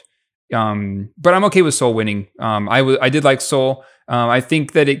felt. But I'm okay with Soul winning. I did like Soul. I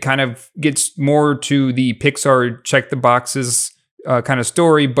think that it kind of gets more to the Pixar check the boxes kind of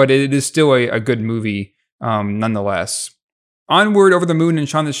story, but it is still a good movie nonetheless. Onward, Over the Moon, and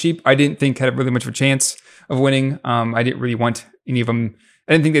Shaun the Sheep, I didn't think had really much of a chance of winning. I didn't really want any of them.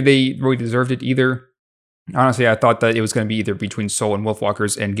 I didn't think that they really deserved it either. Honestly, I thought that it was going to be either between Soul and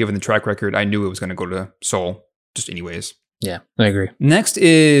Wolfwalkers, and given the track record, I knew it was going to go to Soul, just anyways. Yeah, I agree. Next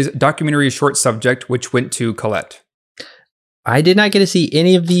is documentary short subject, which went to Colette. I did not get to see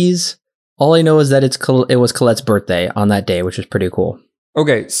any of these. All I know is that it was Colette's birthday on that day, which was pretty cool.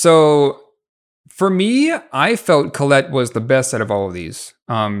 Okay, so for me, I felt Colette was the best out of all of these,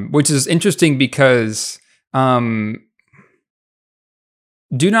 which is interesting because Do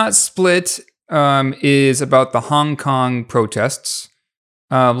Not Split is about the Hong Kong protests.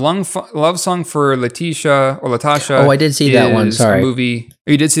 Love Song for Latasha. Oh, I did see that one. Sorry. A movie.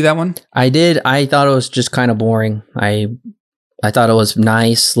 Oh, you did see that one? I did. I thought it was just kind of boring. I thought it was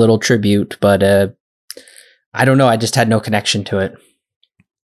nice little tribute, but I don't know. I just had no connection to it.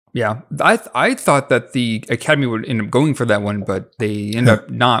 Yeah, I thought that the Academy would end up going for that one, but they ended up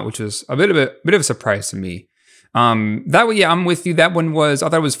not, which was a bit of a surprise to me. That one, yeah, I'm with you. That one I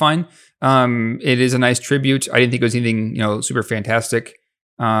thought it was fine. It is a nice tribute. I didn't think it was anything, super fantastic.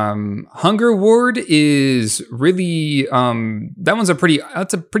 Hunger Ward is really that's a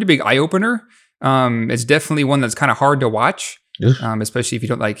pretty big eye opener. It's definitely one that's kind of hard to watch, especially if you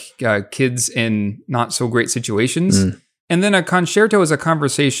don't like kids in not so great situations. And then A Concerto is a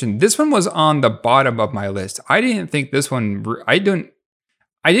Conversation. This one was on the bottom of my list. I didn't think this one. I didn't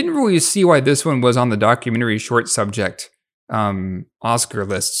really see why this one was on the documentary short subject Oscar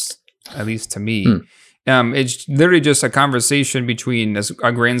lists, at least to me. It's literally just a conversation between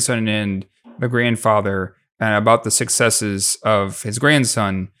a grandson and the grandfather about the successes of his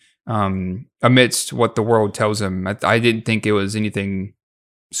grandson amidst what the world tells him. I didn't think it was anything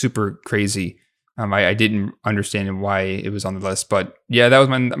super crazy. I didn't understand why it was on the list, but yeah, that was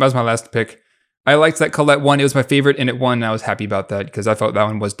my last pick. I liked that Colette won. It was my favorite, and it won. And I was happy about that because I felt that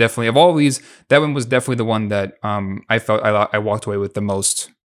one was definitely, of all of these, that one was definitely the one that I felt I walked away with the most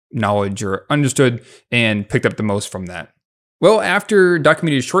knowledge or understood and picked up the most from that. Well, after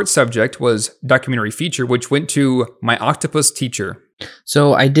documentary short subject was documentary feature, which went to My Octopus Teacher.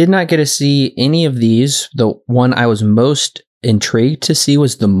 So I did not get to see any of these. The one I was most intrigued to see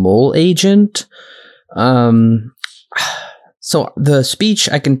was The Mole Agent. So the speech,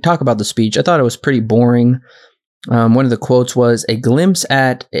 I can talk about the speech. I thought it was pretty boring. One of the quotes was, "A glimpse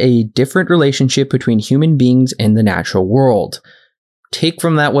at a different relationship between human beings and the natural world." Take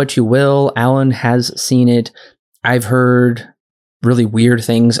from that what you will. Alan has seen it. I've heard really weird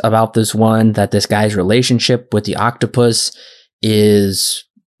things about this one, that this guy's relationship with the octopus is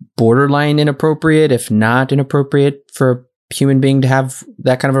borderline inappropriate, if not inappropriate, for a human being to have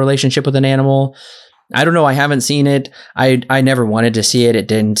that kind of a relationship with an animal. I don't know. I haven't seen it. I never wanted to see it. It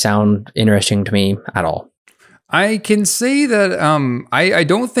didn't sound interesting to me at all. I can say that I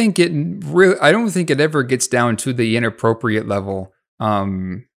don't think it really, I don't think it ever gets down to the inappropriate level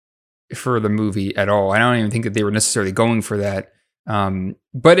for the movie at all. I don't even think that they were necessarily going for that.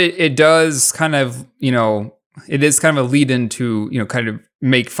 But it does kind of, it is kind of a lead into, kind of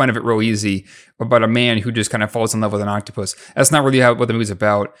make fun of it real easy about a man who just kind of falls in love with an octopus. That's not really what the movie's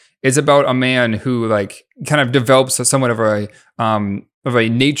about. It's about a man who like kind of develops somewhat of a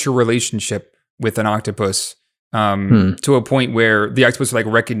nature relationship with an octopus. To a point where the octopus would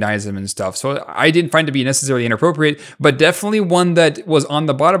like recognize him and stuff. So I didn't find it to be necessarily inappropriate, but definitely one that was on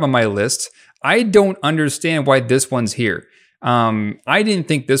the bottom of my list. I don't understand why this one's here. I didn't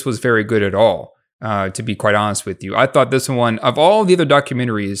think this was very good at all, to be quite honest with you. I thought this one, of all the other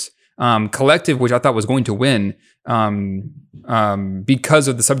documentaries, Collective, which I thought was going to win, because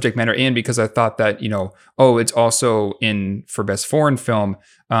of the subject matter and because I thought that, it's also in for best foreign film.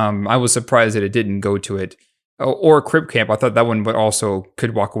 I was surprised that it didn't go to it. Or Crip Camp, I thought that one would also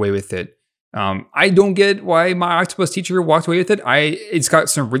could walk away with it. I don't get why My Octopus Teacher walked away with it. It's got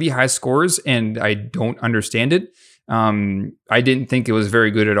some really high scores, and I don't understand it. I didn't think it was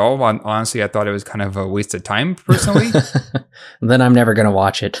very good at all. Honestly, I thought it was kind of a waste of time, personally. Then I'm never going to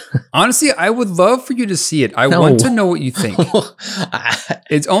watch it. Honestly, I would love for you to see it. I want to know what you think.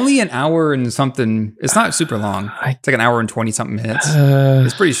 It's only an hour and something. It's not super long. It's like an hour and 20 something minutes.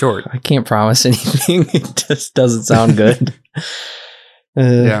 It's pretty short. I can't promise anything. It just doesn't sound good.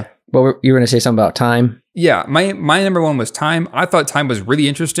 Yeah. But you were going to say something about Time? Yeah, my number one was Time. I thought Time was really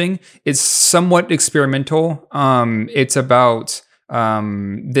interesting. It's somewhat experimental. It's about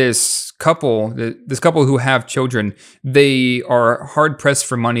this couple who have children. They are hard pressed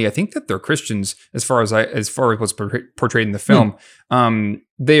for money. I think that they're Christians, as far as what's portrayed in the film.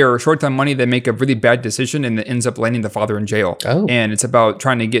 They are short on money. They make a really bad decision, and it ends up landing the father in jail. Oh. And it's about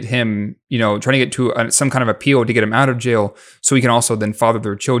trying to get him, trying to get to some kind of appeal to get him out of jail, so he can also then father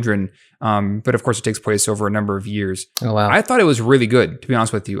their children. But of course, it takes place over a number of years. Oh wow! I thought it was really good, to be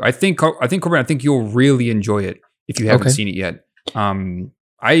honest with you. I think Corbin, I think you'll really enjoy it if you haven't seen it yet.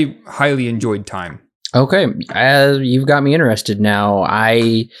 I highly enjoyed Time. Okay, you've got me interested now.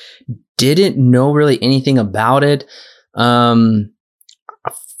 I didn't know really anything about it.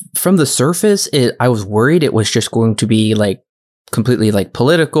 From the surface, I was worried it was just going to be like completely like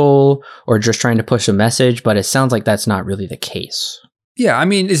political or just trying to push a message, but it sounds like that's not really the case. Yeah, I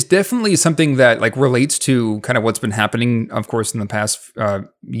mean, it's definitely something that like relates to kind of what's been happening, of course, in the past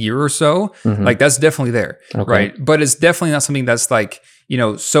year or so. Mm-hmm. Like that's definitely there, right? But it's definitely not something that's like,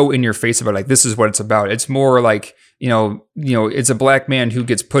 so in your face about like, this is what it's about. It's more like, it's a black man who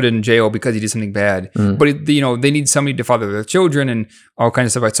gets put in jail because he did something bad. But, they need somebody to father their children and all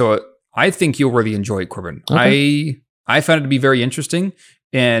kinds of stuff. So I think you'll really enjoy it, Corbin. Okay. I found it to be very interesting.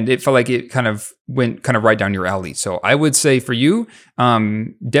 And it felt like it kind of went kind of right down your alley. So I would say for you,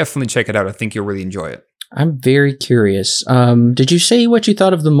 definitely check it out. I think you'll really enjoy it. I'm very curious. Did you say what you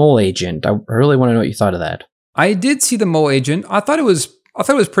thought of The Mole Agent? I really want to know what you thought of that. I did see The Mole Agent. I thought it was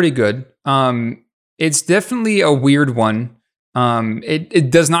pretty good. It's definitely a weird one.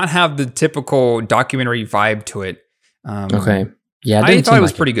 It does not have the typical documentary vibe to it. Okay. Yeah, I thought it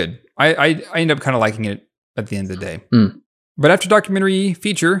was pretty good. I ended up kind of liking it at the end of the day. But after documentary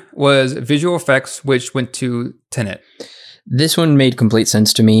feature was visual effects, which went to Tenet. This one made complete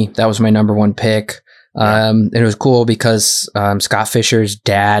sense to me. That was my number one pick. And it was cool because Scott Fisher's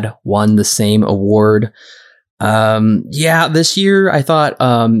dad won the same award. This year I thought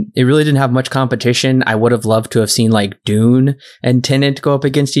it really didn't have much competition. I would have loved to have seen like Dune and Tenet go up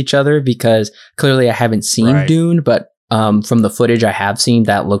against each other because clearly I haven't seen Dune, but from the footage I have seen,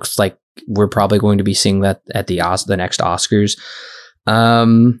 that looks like we're probably going to be seeing that at the next Oscars.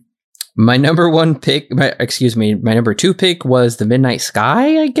 My number two pick was The Midnight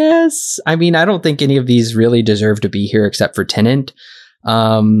Sky, I guess. I mean, I don't think any of these really deserve to be here except for Tenet.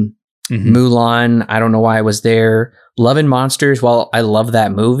 Mulan, I don't know why I was there. Love and Monsters, well, I love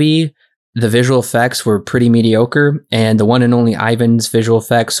that movie. The visual effects were pretty mediocre, and the one and only Ivan's visual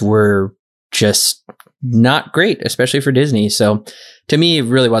effects were just not great, especially for Disney. So to me, it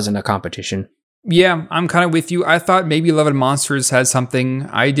really wasn't a competition. Yeah, I'm kind of with you. I thought maybe Love and Monsters had something.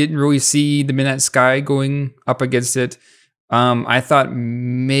 I didn't really see The Midnight Sky going up against it. I thought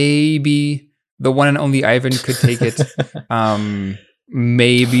maybe the one and only Ivan could take it.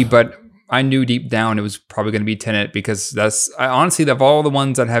 Maybe, but I knew deep down it was probably going to be Tenet because honestly, of all the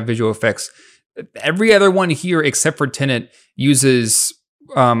ones that have visual effects, every other one here except for Tenet uses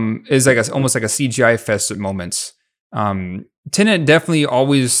is like almost like a CGI fest at moments. Tenet definitely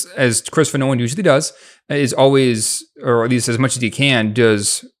always, as Christopher Nolan usually does, is always, or at least as much as he can,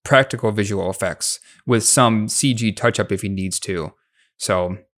 does practical visual effects with some CG touch-up if he needs to.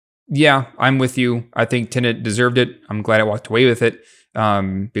 So, yeah, I'm with you. I think Tenet deserved it. I'm glad I walked away with it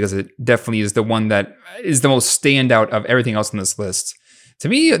because it definitely is the one that is the most standout of everything else on this list. To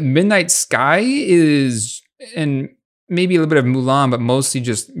me, Midnight Sky is, and maybe a little bit of Mulan, but mostly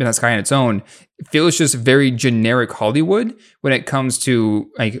just Midnight Sky on its own, it feels just very generic Hollywood when it comes to,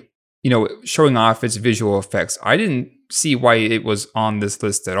 like, you know, showing off its visual effects. I didn't see why it was on this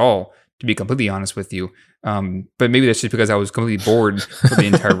list at all, to be completely honest with you. But maybe that's just because I was completely bored for the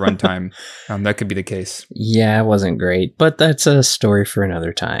entire runtime. That could be the case. Yeah, it wasn't great, but that's a story for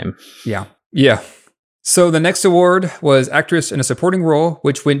another time. Yeah. So the next award was Actress in a Supporting Role,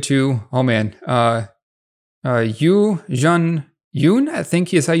 which went to, Yoo Jun-yoon, I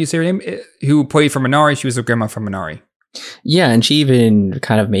think is how you say her name, who played for Minari. She was the grandma from Minari. Yeah, and she even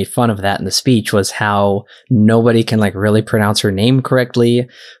kind of made fun of that in the speech, was how nobody can like really pronounce her name correctly,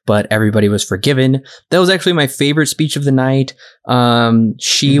 but everybody was forgiven. That was actually my favorite speech of the night.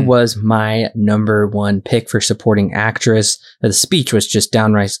 She was my number one pick for supporting actress. The speech was just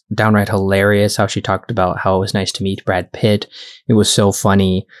downright hilarious, how she talked about how it was nice to meet Brad Pitt. It was so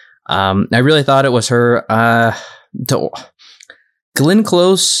funny. I really thought it was her. Glenn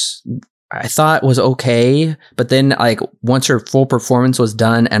Close, I thought was okay, but then like once her full performance was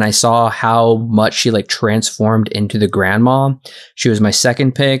done and I saw how much she like transformed into the grandma, she was my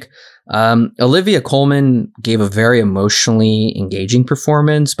second pick. Olivia Colman gave a very emotionally engaging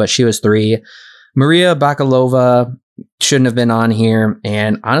performance, but she was 3. Maria Bakalova shouldn't have been on here,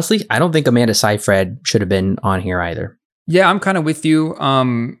 and honestly, I don't think Amanda Seyfried should have been on here either. Yeah, I'm kind of with you.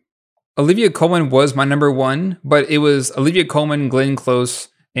 Olivia Colman was my number 1, but it was Olivia Colman, Glenn Close,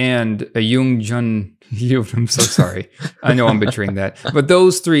 and Yoon Jun-yoon. I'm so sorry. I know I'm butchering that. But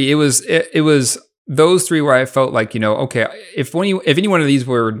those 3, it was those 3 where I felt like, you know, okay, if any one of these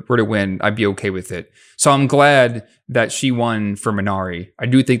were to win, I'd be okay with it. So I'm glad that she won for Minari. I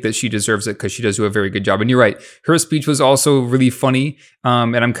do think that she deserves it because she does do a very good job. And you're right, her speech was also really funny.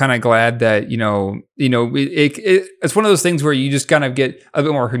 And I'm kind of glad that, it's one of those things where you just kind of get a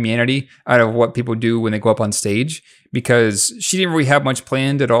bit more humanity out of what people do when they go up on stage, because she didn't really have much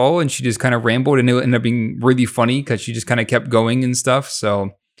planned at all. And she just kind of rambled, and it ended up being really funny because she just kind of kept going and stuff.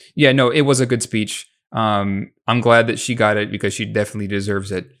 So yeah, no, it was a good speech. I'm glad that she got it because she definitely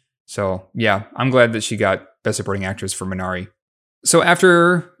deserves it. So yeah, I'm glad that she got Best Supporting Actress for Minari. So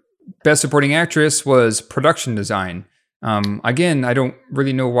after Best Supporting Actress was Production Design. Again, I don't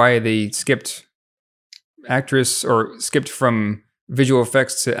really know why they skipped actress or skipped from visual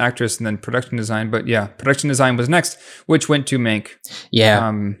effects to actress and then production design. But yeah, Production Design was next, which went to Mank. Yeah.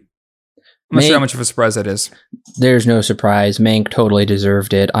 I'm not sure how much of a surprise that is. There's no surprise. Mank totally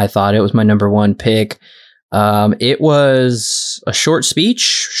deserved it. I thought it was my number 1 pick. It was a short speech,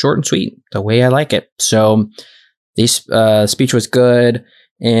 short and sweet, the way I like it. So this speech was good,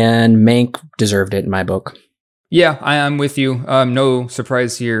 and Mank deserved it in my book. Yeah, I am with you. No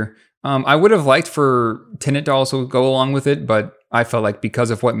surprise here. I would have liked for Tenet to also go along with it, but I felt like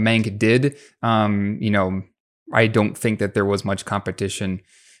because of what Mank did, I don't think that there was much competition.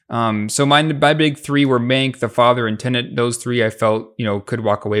 So my big 3 were Mank, The Father, and Tenet. Those 3 I felt, could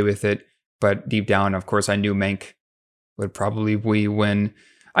walk away with it. But deep down, of course, I knew Mank would probably win.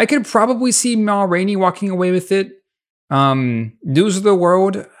 I could probably see Ma Rainey walking away with it. News of the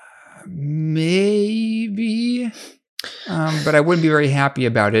World, maybe. But I wouldn't be very happy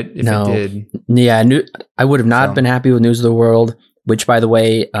about it if it did. Yeah, I would have not been happy with News of the World, which, by the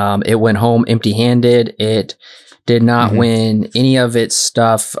way, it went home empty-handed. It did not win any of its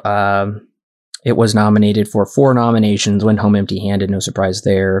stuff. It was nominated for 4 nominations, went home empty-handed. No surprise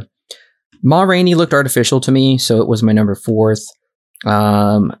there. Ma Rainey looked artificial to me, so it was my number 4th.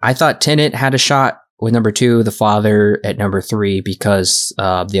 I thought Tenet had a shot with number 2, The Father at number 3, because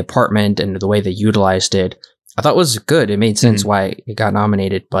the apartment and the way they utilized it, I thought was good. It made sense why it got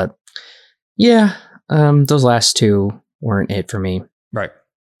nominated, but yeah, those last 2 weren't it for me. Right.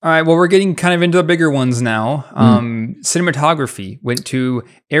 All right, well, we're getting kind of into the bigger ones now. Cinematography went to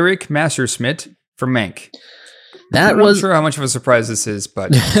Eric Messerschmidt for Mank. I'm not sure how much of a surprise this is,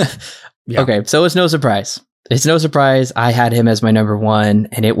 but yeah. Okay, so it's no surprise. It's no surprise. I had him as my number 1,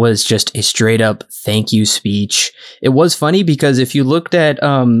 and it was just a straight up thank you speech. It was funny because if you looked at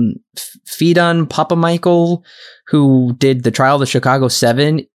Pheidon Papamichael, who did the Trial of the Chicago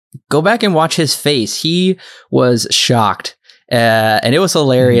 7, go back and watch his face. He was shocked. And it was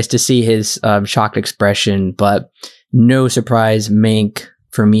hilarious to see his shocked expression, but no surprise, Mank,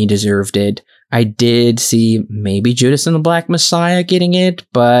 for me, deserved it. I did see maybe Judas and the Black Messiah getting it,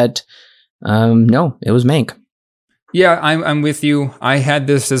 but no, it was Mank. Yeah, I'm with you. I had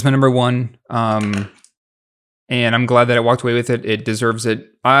this as my number one, and I'm glad that I walked away with it. It deserves it.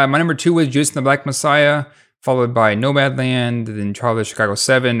 My number two was Judas and the Black Messiah, followed by Nomadland, then Trial of the Chicago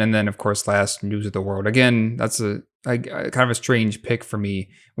 7, and then, of course, last, News of the World. Again, that's a kind of a strange pick for me.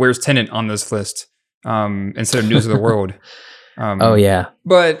 Where's Tenet on this list instead of News of the World? Oh, yeah.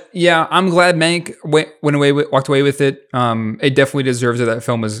 But yeah, I'm glad Mank walked away with it. It definitely deserves it. That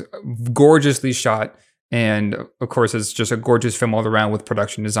film was gorgeously shot. And of course, it's just a gorgeous film all around with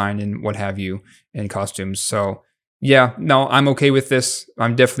production design and what have you and costumes. So yeah, no, I'm okay with this.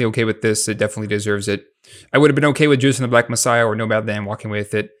 I'm definitely okay with this. It definitely deserves it. I would have been okay with Judas and the Black Messiah or Nomadland walking away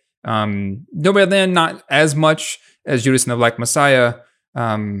with it. Nomadland, not as much as Judas and the Black Messiah.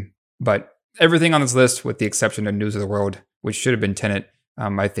 But everything on this list, with the exception of News of the World, which should have been Tenet,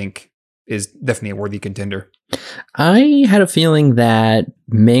 I think is definitely a worthy contender. I had a feeling that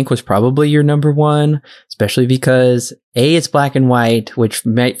Mank was probably your number one, especially because A, it's black and white, which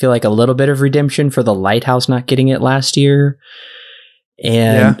might feel like a little bit of redemption for The Lighthouse not getting it last year.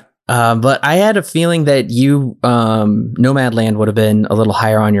 And but I had a feeling that Nomadland would have been a little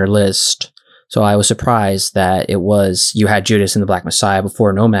higher on your list. So I was surprised that you had Judas and the Black Messiah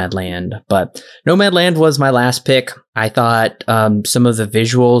before Nomadland. But Nomadland was my last pick. I thought some of the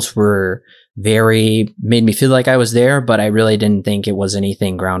visuals made me feel like I was there, but I really didn't think it was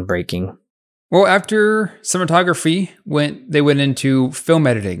anything groundbreaking. Well, after cinematography, they went into film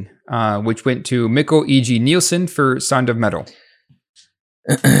editing, which went to Mikkel E.G. Nielsen for Sound of Metal.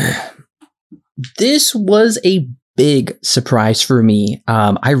 This was a big surprise for me.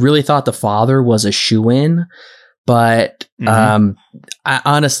 I really thought The Father was a shoo-in, but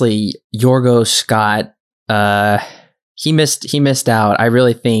honestly, Yorgos Scott, he missed out. I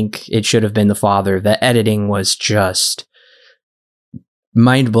really think it should have been The Father. The editing was just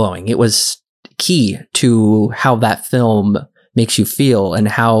mind-blowing. It was key to how that film makes you feel and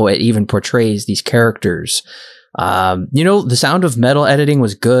how it even portrays these characters. The Sound of Metal editing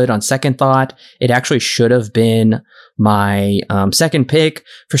was good. On second thought, it actually should have been my second pick.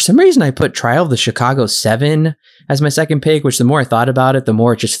 For some reason, I put Trial of the Chicago 7 as my second pick, which the more I thought about it, the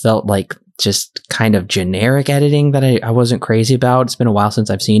more it just felt like just kind of generic editing that I wasn't crazy about. It's been a while since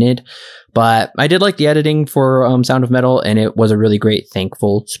I've seen it, but I did like the editing for Sound of Metal, and it was a really great,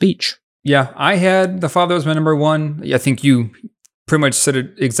 thankful speech. Yeah, I had The Father as my number one. I think you pretty much said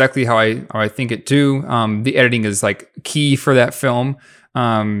it exactly how I think it too. The editing is like key for that film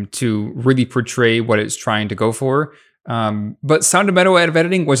to really portray what it's trying to go for. But Sound of Metal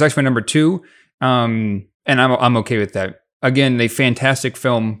editing was actually my number two, and I'm okay with that. Again, a fantastic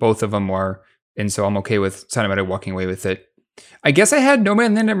film, both of them are, and so I'm okay with Sound of Metal walking away with it. I guess I had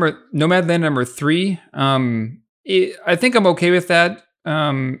Nomadland number three. I think I'm okay with that.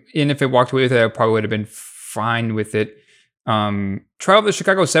 And if it walked away with it, I probably would have been fine with it. Trial of the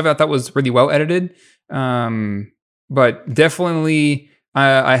Chicago 7 I thought was really well edited, but definitely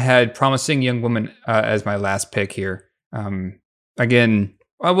I had Promising Young Woman as my last pick here. Again,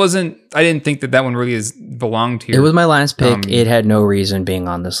 I didn't think that one really belonged here. It was my last pick. It had no reason being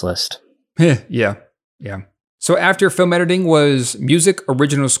on this list. Yeah. So after film editing was music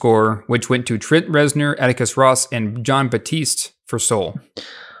original score, which went to Trent Reznor, Atticus Ross, and Jon Batiste for Soul.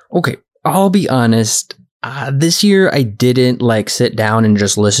 Okay, I'll be honest. This year, I didn't sit down and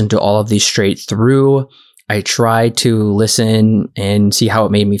just listen to all of these straight through. I tried to listen and see how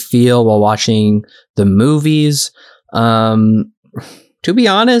it made me feel while watching the movies. To be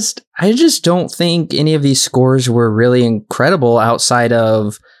honest, I just don't think any of these scores were really incredible outside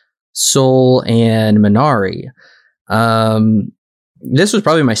of Soul and Minari. This was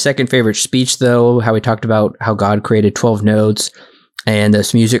probably my second favorite speech, though, how he talked about how God created 12 notes. And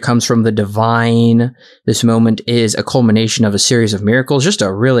this music comes from the divine. This moment is a culmination of a series of miracles. Just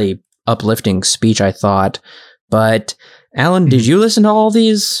a really uplifting speech, I thought. But Alan, did you listen to all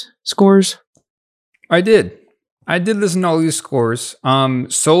these scores? I did listen to all these scores.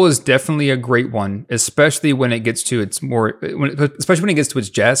 Soul is definitely a great one, especially when it gets to its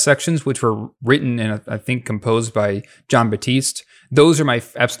jazz sections, which were written and I think composed by Jon Batiste. Those are my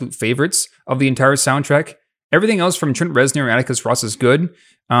absolute favorites of the entire soundtrack. Everything else from Trent Reznor and Atticus Ross is good,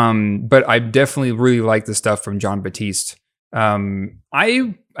 but I definitely really like the stuff from Jon Batiste.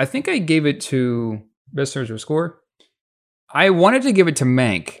 I think I gave it to Best Original Score. I wanted to give it to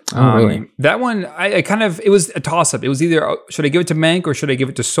Mank. Oh, really? That one, it was a toss-up. It was either, should I give it to Mank or should I give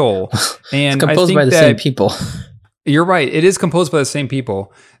it to Soul? And it's composed by the same people. You're right. It is composed by the same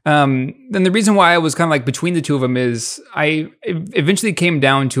people. Then the reason why I was kind of like between the two of them is I eventually came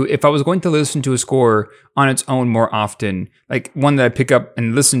down to if I was going to listen to a score on its own more often, like one that I pick up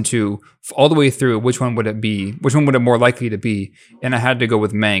and listen to all the way through, which one would it be? Which one would it more likely to be? And I had to go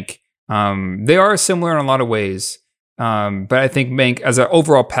with Mank. They are similar in a lot of ways. But I think Mank as an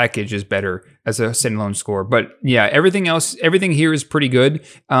overall package is better as a standalone score. But yeah, everything here is pretty good.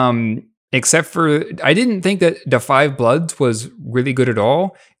 Except for, I didn't think that The Five Bloods was really good at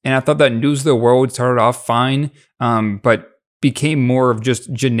all. And I thought that News of the World started off fine, but became more of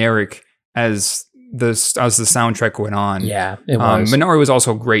just generic as the soundtrack went on. Yeah, it was. Minari was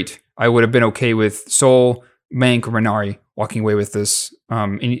also great. I would have been okay with Soul, Mank, or Minari walking away with this.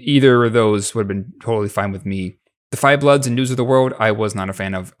 And either of those would have been totally fine with me. The Five Bloods and News of the World, I was not a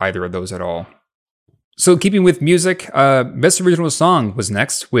fan of either of those at all. So keeping with music, Best Original Song was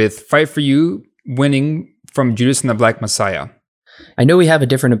next with Fight For You winning from Judas and the Black Messiah. I know we have a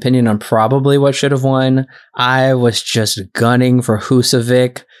different opinion on probably what should have won. I was just gunning for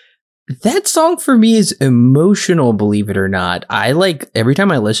Husavik. That song for me is emotional, believe it or not. I every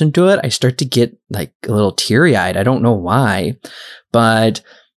time I listen to it, I start to get like a little teary-eyed. I don't know why, but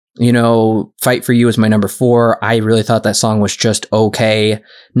Fight For You is my number 4. I really thought that song was just okay.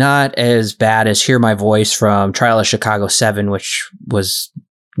 Not as bad as Hear My Voice from Trial of Chicago 7, which was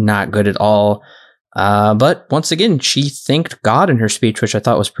not good at all. But once again, she thanked God in her speech, which I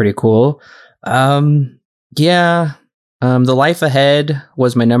thought was pretty cool. The Life Ahead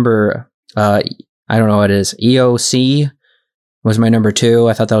was my number, I don't know what it is. EOC was my number 2.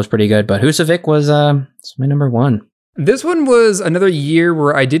 I thought that was pretty good, but Husavik was my number 1. This one was another year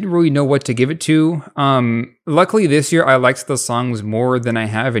where I didn't really know what to give it to. Luckily this year I liked the songs more than I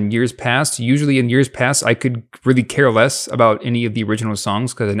have in years past. Usually in years past I could really care less about any of the original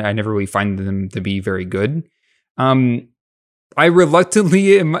songs because I never really find them to be very good. I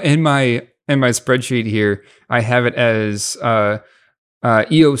reluctantly in my spreadsheet here I have it as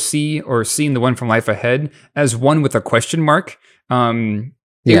EOC or Seeing the One from Life Ahead as one with a question mark.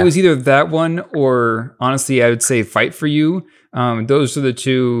 It was either that one or, honestly, I would say Fight For You. Those are the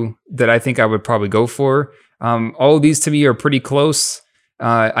two that I think I would probably go for. All of these to me are pretty close.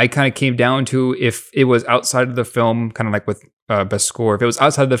 I kind of came down to if it was outside of the film, kind of like with Best Score. If it was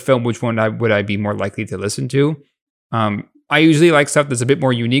outside of the film, which one would I be more likely to listen to? I usually like stuff that's a bit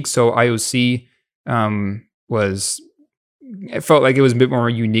more unique, so IOC it felt like it was a bit more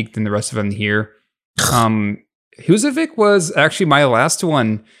unique than the rest of them here. Husavik was actually my last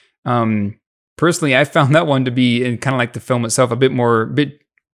one. Personally, I found that one to be, in kind of like the film itself, a bit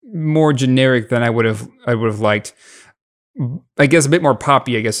more generic than I would have liked. I guess a bit more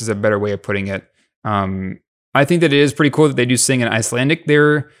poppy, I guess is a better way of putting it. I think that it is pretty cool that they do sing in Icelandic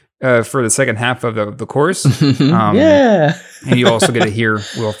there for the second half of the chorus. Yeah. And you also get to hear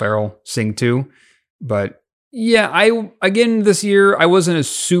Will Ferrell sing too. But yeah, this year, I wasn't a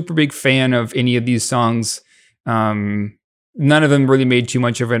super big fan of any of these songs. None of them really made too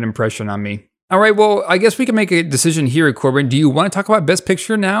much of an impression on me. All right, well, I guess we can make a decision here, Corbin. Do you want to talk about Best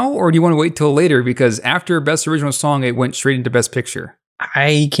Picture now, or do you want to wait till later? Because after Best Original Song, it went straight into Best Picture.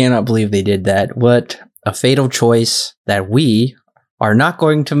 I cannot believe they did that. What a fatal choice that we are not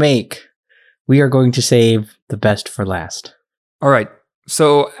going to make. We are going to save the best for last. All right.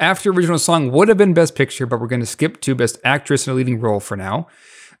 So after Original Song would have been Best Picture, but we're going to skip to Best Actress in a Leading Role for now.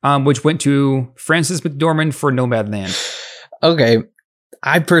 Which went to Frances McDormand for Nomadland. Okay,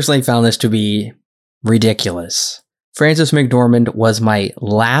 I personally found this to be ridiculous. Frances McDormand was my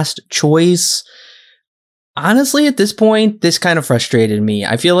last choice. Honestly, at this point, this kind of frustrated me.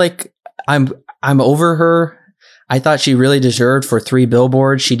 I feel like I'm over her. I thought she really deserved for 3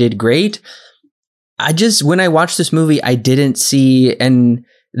 Billboards. She did great. When I watched this movie, I didn't see, and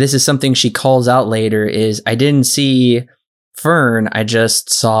this is something she calls out later, is I didn't see Fern, I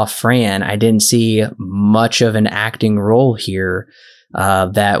just saw Fran. I didn't see much of an acting role here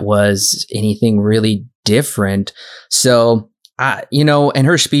that was anything really different. So, and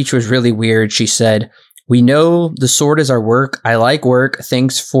her speech was really weird. She said, "We know the sword is our work. I like work.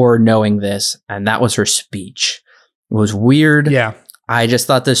 Thanks for knowing this." And that was her speech. It was weird. Yeah. I just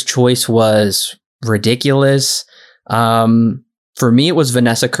thought this choice was ridiculous. For me, it was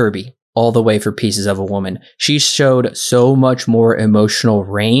Vanessa Kirby. All the way for Pieces of a Woman. She showed so much more emotional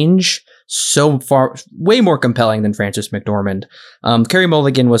range, so far, way more compelling than Frances McDormand. Carey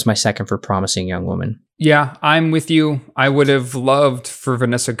Mulligan was my second for Promising Young Woman. Yeah, I'm with you. I would have loved for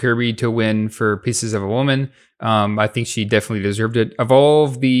Vanessa Kirby to win for Pieces of a Woman. I think she definitely deserved it. Of all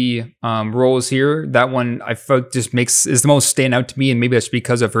of the roles here, that one I felt just is the most stand out to me, and maybe that's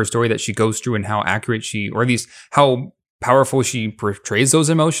because of her story that she goes through and how accurate or at least how powerful she portrays those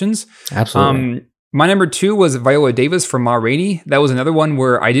emotions. Absolutely. My number 2 was Viola Davis from Ma Rainey. That was another one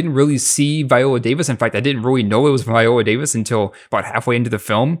where I didn't really see Viola Davis. In fact, I didn't really know it was Viola Davis until about halfway into the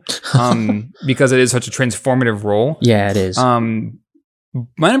film, because it is such a transformative role. Yeah, it is.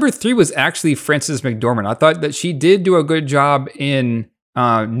 My number 3 was actually Frances McDormand. I thought that she did do a good job in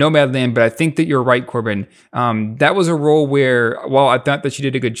Nomadland, but I think that you're right, Corbin. That was a role where, while I thought that she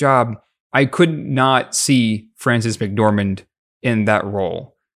did a good job, I could not see Frances McDormand in that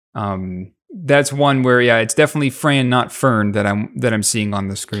role. That's one where, yeah, it's definitely Fran, not Fern, that I'm seeing on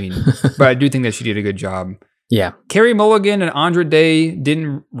the screen. But I do think that she did a good job. Yeah. Carey Mulligan and Andra Day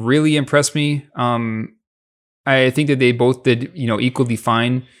didn't really impress me. I think that they both did, equally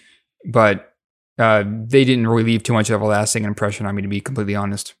fine, but they didn't really leave too much of a lasting impression on me, to be completely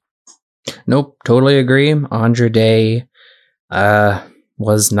honest. Nope, totally agree. Andra Day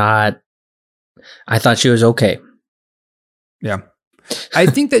was not. I thought she was okay. Yeah. I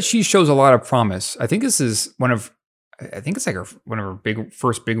think that she shows a lot of promise. I think this is one of her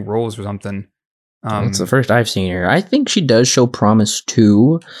first big roles or something. It's the first I've seen her. I think she does show promise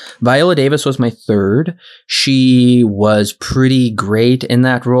too. Viola Davis was my 3rd. She was pretty great in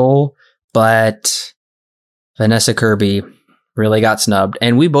that role, but Vanessa Kirby really got snubbed.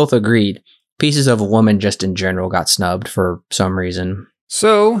 And we both agreed Pieces of a Woman just in general got snubbed for some reason.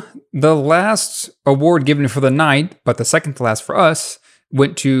 So the last award given for the night, but the second to last for us,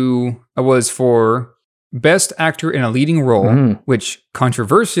 was for Best Actor in a Leading Role, which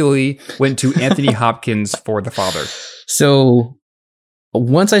controversially went to Anthony Hopkins for The Father. So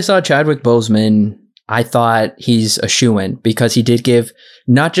once I saw Chadwick Boseman, I thought he's a shoo-in, because he did give,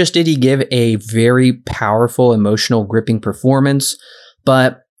 not just did he give a very powerful, emotional, gripping performance,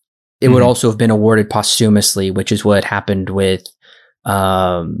 but it would also have been awarded posthumously, which is what happened with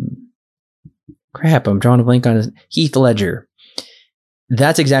I'm drawing a blank on his Heath Ledger.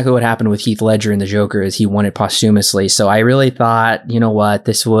 That's exactly what happened with Heath Ledger in The Joker, is he won it posthumously. So I really thought, you know what,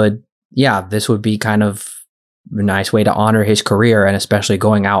 this would be kind of a nice way to honor his career, and especially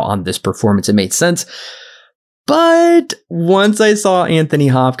going out on this performance, it made sense. But once I saw Anthony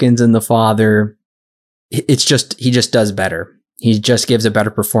Hopkins in The Father, he just does better. He just gives a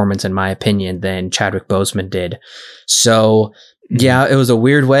better performance, in my opinion, than Chadwick Boseman did. So yeah, it was a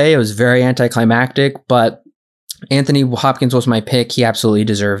weird way. It was very anticlimactic, but Anthony Hopkins was my pick. He absolutely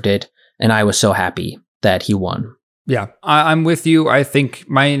deserved it, and I was so happy that he won. Yeah, I'm with you. I think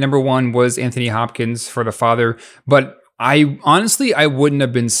my number 1 was Anthony Hopkins for The Father, but I wouldn't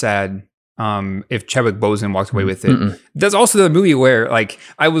have been sad if Chadwick Boseman walked away with it. That's also the movie where,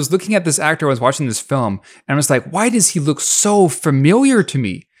 I was looking at this actor, I was watching this film, and I was like, why does he look so familiar to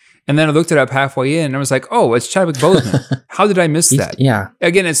me? And then I looked it up halfway in, and I was like, oh, it's Chadwick Boseman. How did I miss that? Yeah.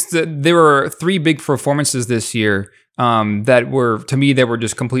 Again, there were 3 big performances this year that were, to me, they were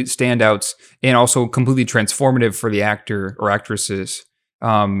just complete standouts, and also completely transformative for the actor or actresses,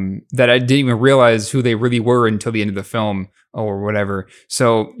 that I didn't even realize who they really were until the end of the film or whatever.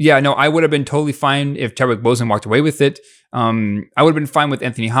 So yeah, no, I would have been totally fine if Chadwick Boseman walked away with it. I would have been fine with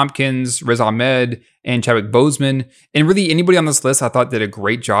Anthony Hopkins, Riz Ahmed, and Chadwick Boseman. And really anybody on this list I thought did a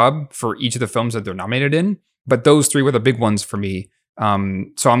great job for each of the films that they're nominated in. But those 3 were the big ones for me.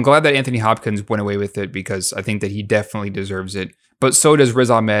 So I'm glad that Anthony Hopkins went away with it, because I think that he definitely deserves it. But so does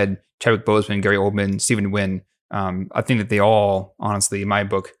Riz Ahmed, Chadwick Boseman, Gary Oldman, Stephen Wynn. I think that they all, honestly, in my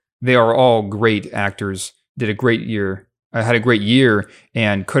book, they are all great actors, did a great year, had a great year,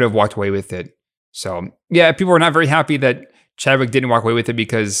 and could have walked away with it. So yeah, people are not very happy that Chadwick didn't walk away with it,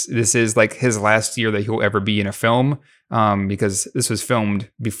 because this is his last year that he'll ever be in a film, because this was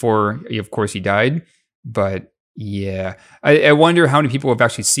filmed before, of course, he died. But yeah, I wonder how many people have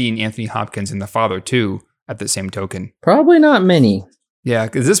actually seen Anthony Hopkins in The Father too, at the same token. Probably not many. Yeah,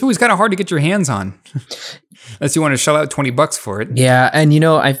 because this movie's kind of hard to get your hands on, unless you want to shell out $20 for it. Yeah, and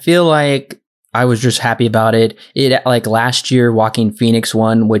I feel like I was just happy about it. Last year, Joaquin Phoenix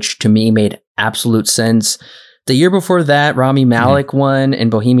won, which to me made absolute sense. The year before that, Rami Malek won in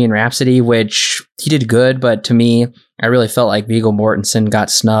Bohemian Rhapsody, which he did good, but to me, I really felt like Viggo Mortensen got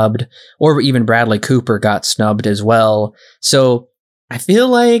snubbed, or even Bradley Cooper got snubbed as well. So I feel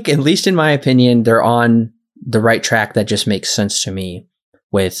like, at least in my opinion, they're on the right track. That just makes sense to me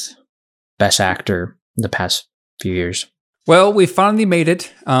with Best Actor in the past few years. Well, we finally made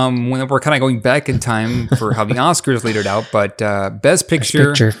it. When we're kind of going back in time for how the Oscars laid it out, but Best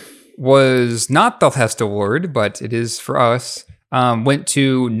Picture was not the last award, but it is for us. Went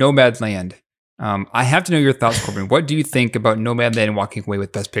to Nomadland. I have to know your thoughts, Corbin. What do you think about Nomadland walking away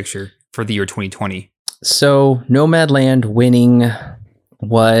with Best Picture for the year 2020? So Nomadland winning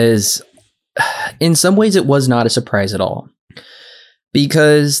was, in some ways, it was not a surprise at all.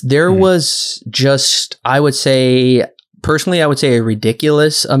 Because there was just, I would say, personally, I would say a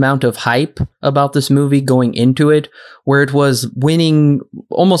ridiculous amount of hype about this movie going into it, where it was winning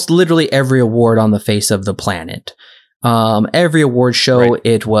almost literally every award on the face of the planet. Every award show,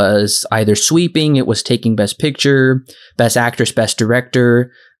 it was either sweeping, it was taking Best Picture, Best Actress, Best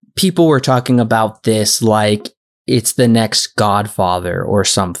Director. People were talking about this like it's the next Godfather or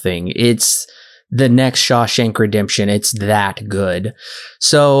something. It's the next Shawshank Redemption. It's that good.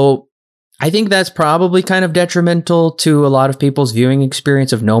 So I think that's probably kind of detrimental to a lot of people's viewing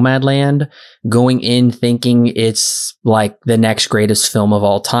experience of Nomadland, going in thinking it's like the next greatest film of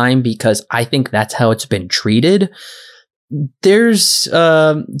all time, because I think that's how it's been treated. There's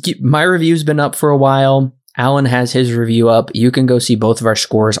my review's been up for a while. Alan has his review up. You can go see both of our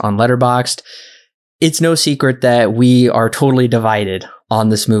scores on Letterboxd. It's no secret that we are totally divided on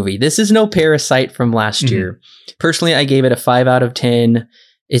this movie. This is no Parasite from last year. Personally, I gave it a 5 out of 10.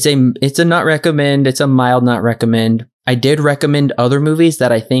 It's a not recommend. It's a mild not recommend. I did recommend other movies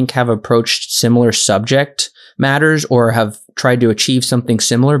that I think have approached similar subject matters or have tried to achieve something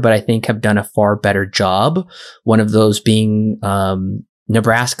similar, but I think have done a far better job. One of those being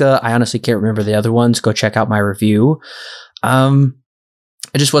Nebraska. I honestly can't remember the other ones. Go check out my review. I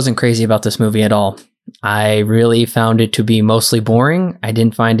just wasn't crazy about this movie at all. I really found it to be mostly boring. I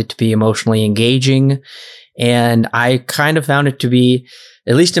didn't find it to be emotionally engaging. And I kind of found it to be,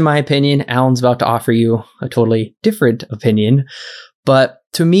 at least in my opinion, Alan's about to offer you a totally different opinion. But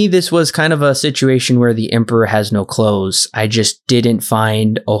to me, this was kind of a situation where the emperor has no clothes. I just didn't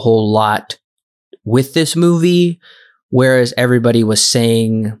find a whole lot with this movie, whereas everybody was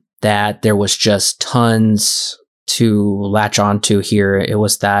saying that there was just tons to latch onto here. It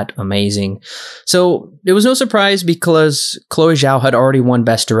was that amazing. So it was no surprise because Chloe Zhao had already won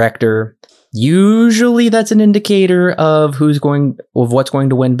Best Director. Usually that's an indicator of what's going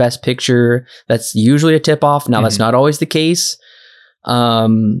to win Best Picture. That's usually a tip off. Now that's not always the case.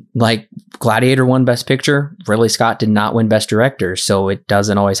 Like Gladiator won Best Picture. Ridley Scott did not win Best Director, so it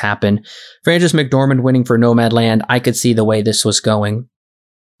doesn't always happen. Frances McDormand winning for Nomadland, I could see the way this was going.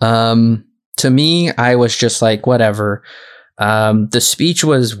 To me, I was just like, whatever. The speech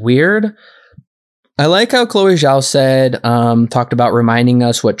was weird. I like how Chloe Zhao said, talked about reminding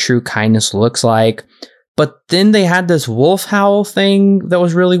us what true kindness looks like. But then they had this wolf howl thing that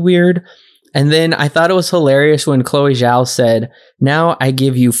was really weird. And then I thought it was hilarious when Chloe Zhao said, "Now I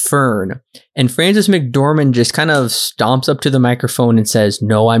give you Fern." And Frances McDormand just kind of stomps up to the microphone and says,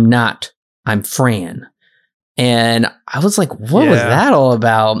 "No, I'm not. I'm Fran." And I was like, what was that all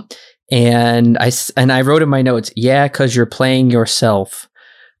about? And I wrote in my notes, yeah, because you're playing yourself.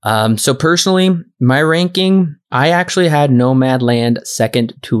 So personally, my ranking, I actually had Nomadland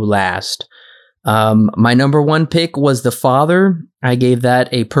second to last. My number one pick was The Father. I gave that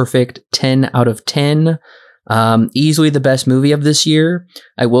a perfect 10 out of 10. Easily the best movie of this year.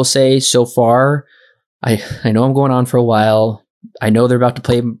 I will say so far, I know I'm going on for a while. I know they're about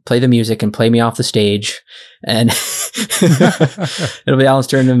to play the music and play me off the stage, and it'll be Alan's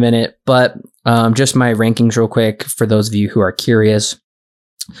turn in a minute. But just my rankings real quick for those of you who are curious.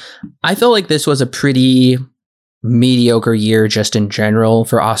 I felt like this was a pretty mediocre year just in general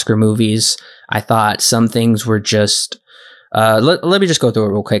for Oscar movies. I thought some things were just... let me just go through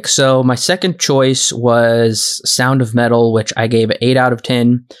it real quick. So my second choice was Sound of Metal, which I gave 8 out of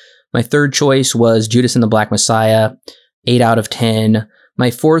 10. My third choice was Judas and the Black Messiah, 8 out of 10.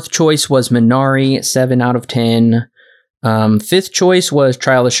 My fourth choice was Minari, 7 out of 10. Fifth choice was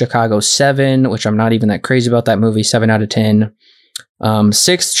Trial of Chicago 7, which I'm not even that crazy about that movie, 7 out of 10.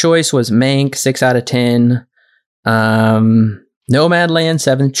 Sixth choice was Mank, 6 out of 10. Nomadland,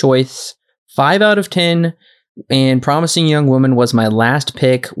 seventh choice, 5 out of 10. And Promising Young Woman was my last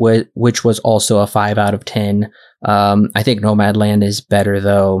pick, which was also a 5 out of 10. I think Nomadland is better,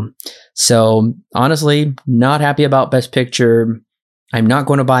 though. So, honestly, not happy about Best Picture. I'm not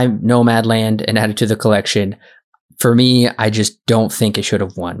going to buy Nomadland and add it to the collection. For me, I just don't think it should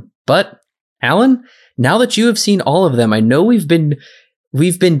have won. But, Alan, now that you have seen all of them, I know we've been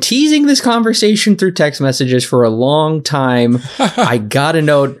teasing this conversation through text messages for a long time. I gotta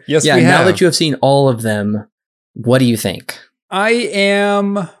know. Yes, we have. Now that you have seen all of them, what do you think? I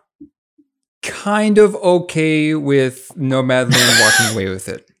am kind of okay with Nomadland walking away with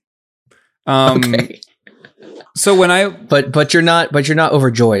it. Okay. So when I but you're not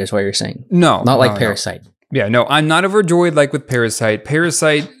overjoyed, is what you're saying. No, not like Parasite. Yeah, no, I'm not overjoyed like with Parasite.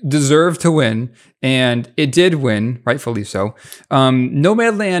 Parasite deserved to win, and it did win, rightfully so.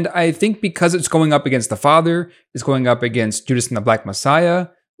 Nomadland, I think because it's going up against The Father, it's going up against Judas and the Black Messiah,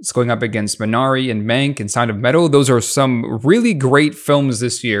 It's going up against Minari and Mank and Sound of Metal. Those are some really great films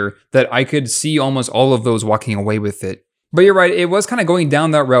this year that I could see almost all of those walking away with it. But you're right, it was kind of going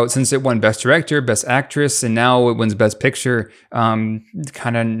down that route since it won Best Director, Best Actress, and now it wins Best Picture. Kind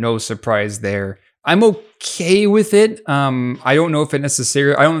of no surprise there. I'm okay with it. I don't know if it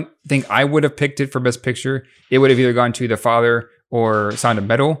necessarily, I don't think I would have picked it for Best Picture. It would have either gone to The Father or Sound of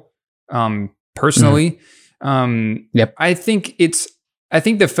Metal, personally. Yep. I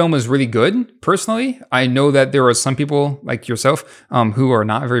think the film is really good, personally. I know that there are some people like yourself who are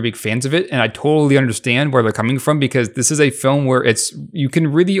not very big fans of it, and I totally understand where they're coming from, because this is a film where it's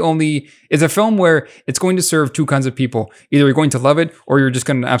a film where it's going to serve two kinds of people. Either you're going to love it, or you're just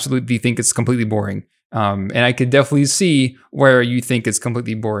going to absolutely think it's completely boring. And I could definitely see where you think it's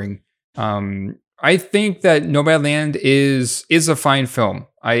completely boring. I think that Nomadland is a fine film.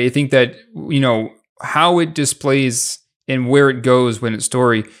 I think that, how it displays and where it goes when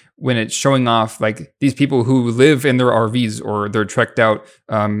it's showing off like these people who live in their RVs or they're trekked out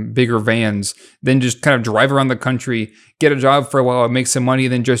bigger vans, then just kind of drive around the country, get a job for a while, make some money,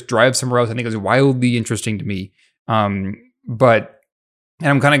 then just drive somewhere else. I think is wildly interesting to me. But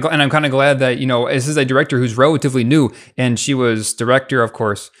I'm kind of glad that, this is a director who's relatively new, and she was director, of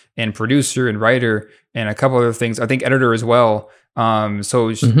course, and producer and writer and a couple other things. I think editor as well. Chloe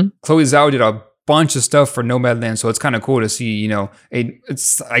Zhao did a bunch of stuff for Nomadland, so it's kind of cool to see,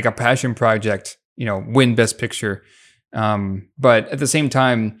 it's like a passion project, win Best Picture. But at the same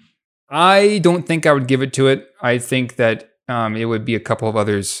time, I don't think I would give it to it. I think that it would be a couple of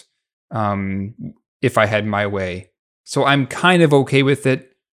others if I had my way. So I'm kind of okay with it.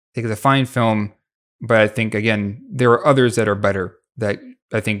 I think it's a fine film, but I think, again, there are others that are better that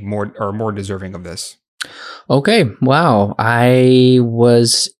I think are more deserving of this. Okay, wow. I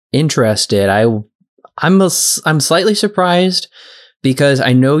was interested. I'm slightly surprised because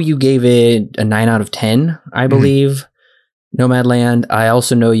I know you gave it a 9 out of 10, I believe. Nomadland. I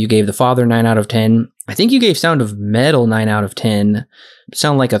also know you gave The Father 9 out of 10. I think you gave Sound of Metal 9 out of 10.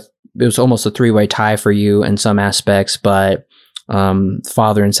 It was almost a 3-way tie for you in some aspects, but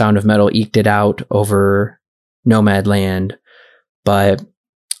Father and Sound of Metal eked it out over Nomadland. But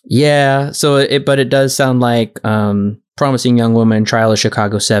yeah, but it does sound like Promising Young Woman, Trial of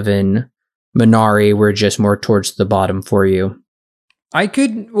Chicago 7, Minari were just more towards the bottom for you. I put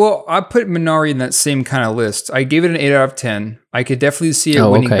Minari in that same kind of list. I gave it an 8 out of 10. I could definitely see it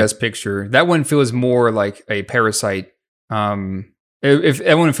winning Best Picture. That one feels more like a Parasite. If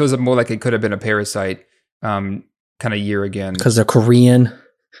everyone feels more like it could have been a Parasite kind of year again. Because they're Korean.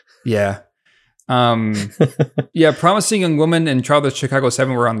 Yeah. Yeah, Promising Young Woman and Trial of Chicago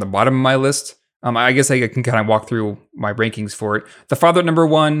 7 were on the bottom of my list. I guess I can kind of walk through my rankings for it. The Father at number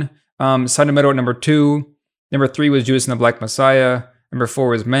 1, Sound of Metal at number 2, number 3 was Judas and the Black Messiah, number 4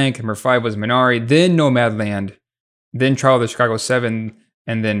 was Mank, number 5 was Minari, then Nomadland, then Trial of the Chicago 7,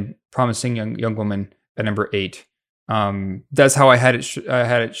 and then Promising Young Woman at number 8. That's how I had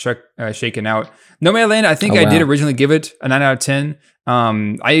it shaken out. Nomadland, I think I did originally give it a 9 out of 10.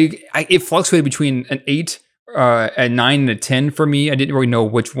 It fluctuated between an 8, a 9, and a 10 for me. I didn't really know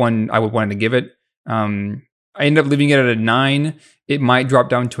which one I would want to give it. I ended up leaving it at a 9. It might drop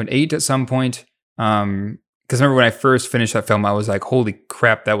down to an 8 at some point. Because remember when I first finished that film, I was like, holy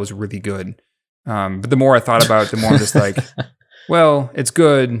crap, that was really good. But the more I thought about it, the more I'm just like, well, it's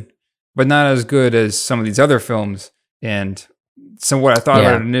good, but not as good as some of these other films. And so what I thought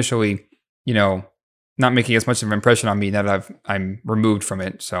about it initially, not making as much of an impression on me now that I'm removed from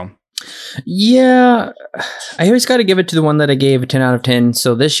it. So yeah, I always got to give it to the one that I gave a 10 out of 10.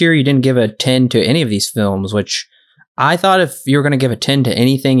 So this year you didn't give a 10 to any of these films, which I thought if you were going to give a 10 to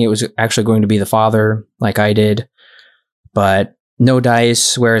anything, it was actually going to be The Father, like I did. But no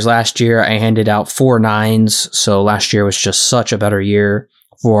dice, whereas last year I handed out 4 9s. So last year was just such a better year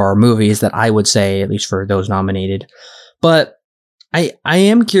for movies that I would say, at least for those nominated. But I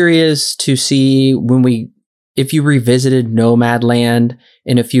am curious to see if you revisited Nomadland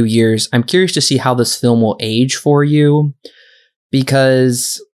in a few years, I'm curious to see how this film will age for you,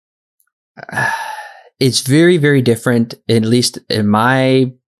 because it's very, very different, at least in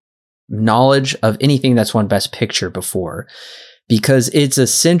my knowledge of anything that's won Best Picture before, because it's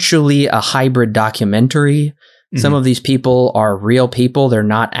essentially a hybrid documentary. Some of these people are real people. They're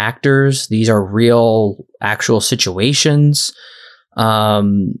not actors. These are real, actual situations.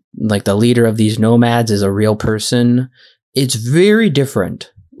 Like the leader of these nomads is a real person. It's very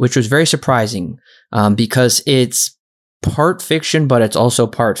different, which was very surprising, because it's part fiction, but it's also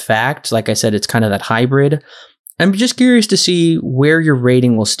part fact. Like I said, it's kind of that hybrid. I'm just curious to see where your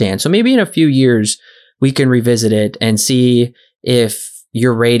rating will stand. So maybe in a few years, we can revisit it and see if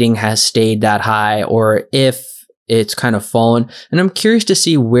your rating has stayed that high or if it's kind of fallen. And I'm curious to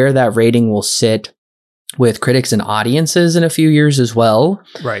see where that rating will sit with critics and audiences in a few years as well.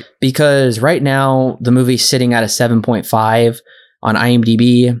 Right. Because right now, the movie's sitting at a 7.5 on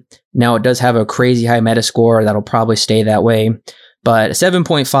IMDb. Now, it does have a crazy high Metascore that'll probably stay that way. But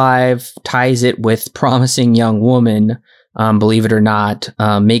 7.5 ties it with Promising Young Woman, believe it or not,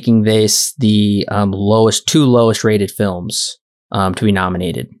 making this the two lowest rated films to be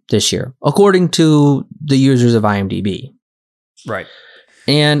nominated this year, according to the users of IMDb. Right.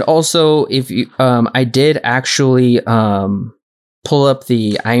 And also, if you, I did actually pull up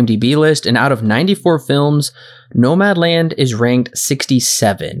the IMDb list, and out of 94 films, Nomadland is ranked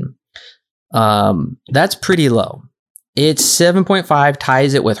 67. That's pretty low. It's 7.5,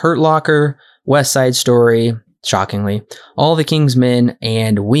 ties it with Hurt Locker, West Side Story, shockingly, All the King's Men,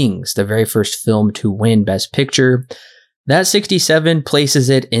 and Wings, the very first film to win Best Picture. That 67 places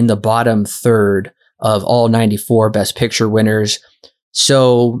it in the bottom third of all 94 Best Picture winners.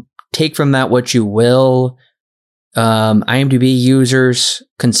 So take from that what you will. IMDb users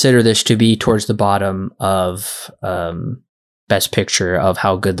consider this to be towards the bottom of Best Picture of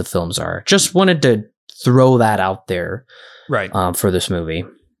how good the films are. Just wanted to throw that out there, right? For this movie,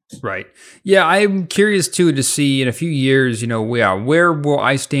 right? Yeah, I'm curious too to see in a few years, where will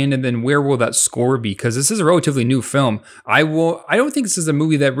I stand, and then where will that score be? Because this is a relatively new film. I don't think this is a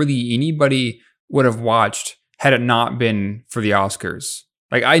movie that really anybody would have watched had it not been for the Oscars.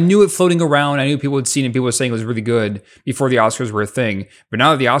 Like, I knew it floating around. I knew people had seen it. People were saying it was really good before the Oscars were a thing. But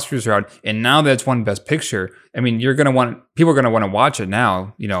now that the Oscars are out, and now that it's won Best Picture, I mean, people are going to want to watch it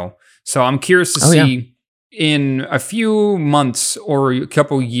now, So I'm curious to see in a few months or a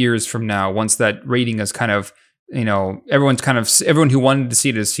couple years from now, once that rating is kind of, everyone who wanted to see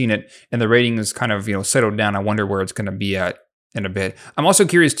it has seen it, and the rating is kind of, settled down. I wonder where it's going to be at in a bit. I'm also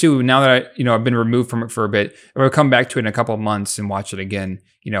curious too, now that I've been removed from it for a bit, if I'll come back to it in a couple of months and watch it again,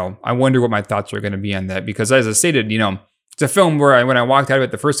 I wonder what my thoughts are going to be on that, because as I stated, it's a film where when I walked out of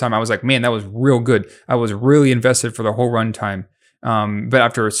it the first time, I was like, man, that was real good. I was really invested for the whole runtime. But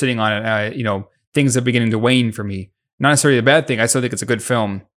after sitting on it, things are beginning to wane for me. Not necessarily a bad thing. I still think it's a good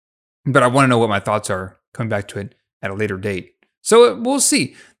film, but I want to know what my thoughts are coming back to it at a later date. So we'll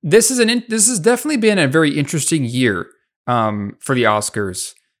see. This has definitely been a very interesting year for the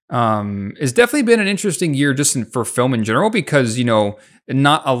Oscars. It's definitely been an interesting year just for film in general, because,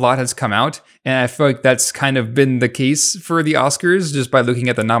 not a lot has come out. And I feel like that's kind of been the case for the Oscars just by looking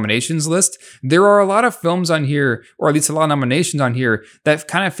at the nominations list. There are a lot of films on here, or at least a lot of nominations on here, that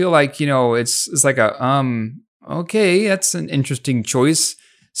kind of feel like, it's like okay, that's an interesting choice,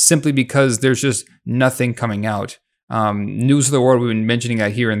 simply because there's just nothing coming out. News of the World, we've been mentioning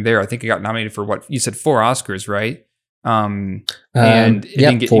that here and there. I think it got nominated for what you said, 4 Oscars, right? And it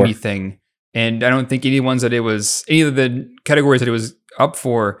didn't get 4. anything. And I don't think any of the categories that it was up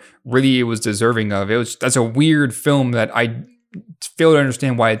for really it was deserving of. That's a weird film that I fail to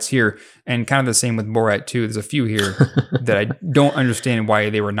understand why it's here. And kind of the same with Borat too. There's a few here that I don't understand why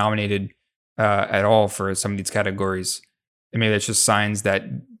they were nominated at all for some of these categories. And maybe that's just signs that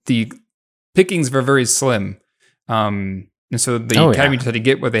the pickings were very slim. And so the Academy tried to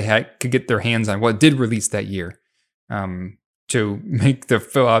get what they could get their hands on, what did release that year. To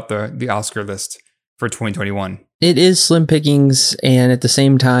fill out the Oscar list for 2021. It is slim pickings, and at the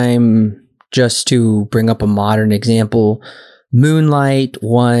same time, just to bring up a modern example, Moonlight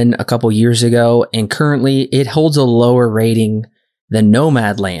won a couple years ago, and currently it holds a lower rating than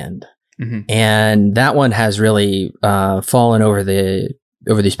Nomadland. Mm-hmm. And that one has really fallen over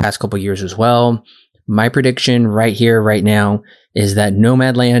these past couple years as well. My prediction right here, right now, is that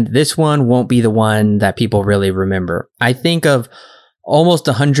Nomadland, this one won't be the one that people really remember. I think of almost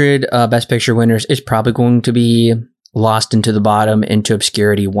 100 Best Picture winners, it's probably going to be lost into the bottom, into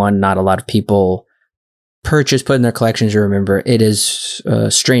obscurity. One not a lot of people put in their collections or remember. It is a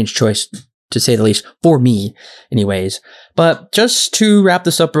strange choice, to say the least, for me anyways. But just to wrap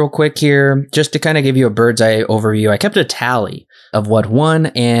this up real quick here, just to kind of give you a bird's eye overview, I kept a tally of what won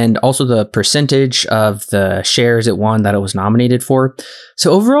and also the percentage of the shares it won that it was nominated for.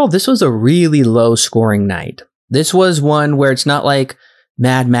 So overall, this was a really low scoring night. This was one where it's not like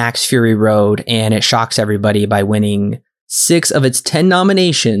Mad Max Fury Road and it shocks everybody by winning 6 of its 10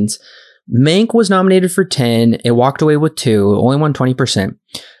 nominations. Mank was nominated for 10. It walked away with 2, only won 20%.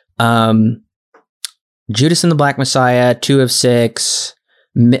 Judas and the Black Messiah, 2 of 6.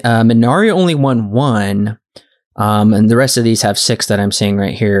 Minari only won 1. And the rest of these have 6 that I'm seeing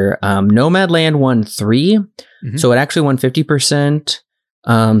right here. Nomadland won 3. Mm-hmm. So it actually won 50%.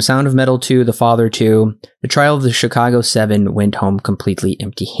 Sound of Metal 2, The Father 2, The Trial of the Chicago 7 went home completely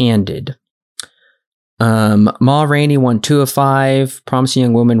empty-handed. Ma Rainey won 2 of 5, Promising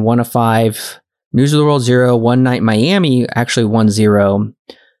Young Woman 1 of 5, News of the World 0, One Night Miami actually won 0,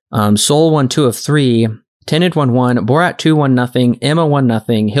 Soul won 2 of 3, Tenet won 1, Borat 2 won nothing, Emma won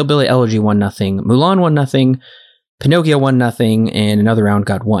nothing, Hillbilly Elegy won nothing, Mulan won nothing, Pinocchio won nothing, and Another Round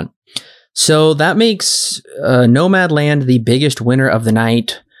got 1. So that makes Nomadland the biggest winner of the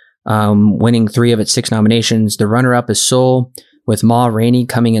night, winning 3 of its 6 nominations. The runner-up is Soul, with Ma Rainey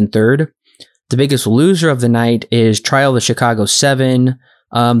coming in 3rd. The biggest loser of the night is Trial of the Chicago 7.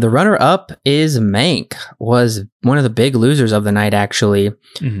 The runner-up is Mank, was one of the big losers of the night, actually.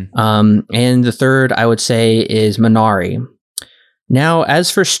 And the 3rd, I would say, is Minari. Now,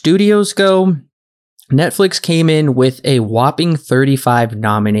 as for studios go, Netflix came in with a whopping 35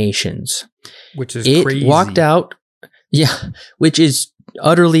 nominations. Which is crazy. It walked out, which is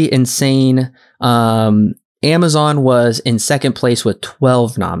utterly insane. Amazon was in 2nd place with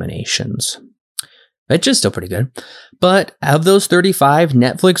 12 nominations. Which is still pretty good. But of those 35,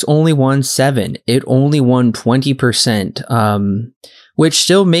 Netflix only won 7. It only won 20%, which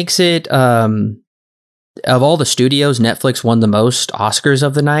still makes it, of all the studios, Netflix won the most Oscars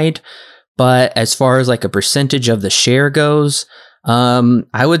of the night. But as far as like a percentage of the share goes,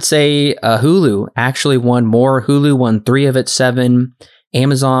 I would say Hulu actually won more. Hulu won 3 of its 7.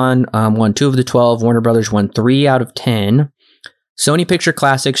 Amazon won 2 of the 12. Warner Brothers won 3 out of 10. Sony Picture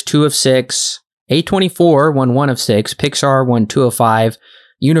Classics, 2 of 6. A24 won 1 of 6. Pixar won 2 of 5.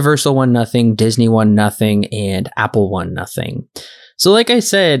 Universal won nothing. Disney won nothing. And Apple won nothing. So like I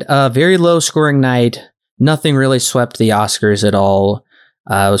said, a very low scoring night. Nothing really swept the Oscars at all.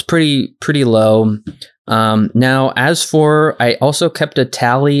 It was pretty low. Now, as for, I also kept a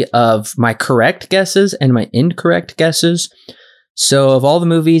tally of my correct guesses and my incorrect guesses. So of all the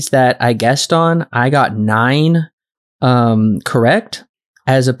movies that I guessed on, I got 9 correct,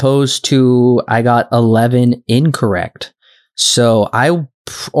 as opposed to I got 11 incorrect. So I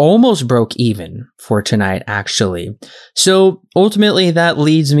almost broke even for tonight, actually. So ultimately, that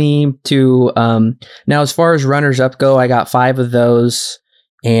leads me to, now as far as runners-up go, I got 5 of those,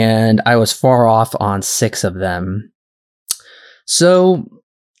 and I was far off on 6 of them. So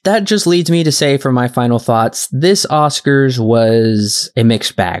that just leads me to say, for my final thoughts, this Oscars was a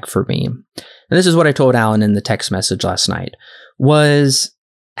mixed bag for me. And this is what I told Alan in the text message last night, was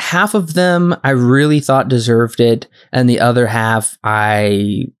half of them I really thought deserved it, and the other half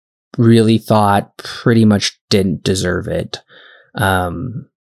I really thought pretty much didn't deserve it. And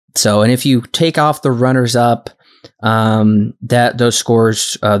if you take off the runners-up, that those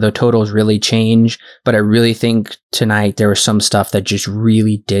scores, the totals really change, but I really think tonight there was some stuff that just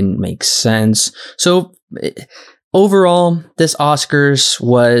really didn't make sense. So overall, this Oscars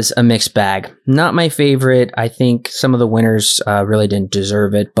was a mixed bag. Not my favorite. I think some of the winners really didn't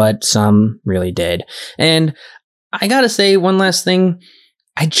deserve it, but some really did. And I gotta say one last thing.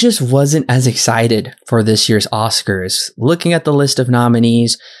 I just wasn't as excited for this year's Oscars. Looking at the list of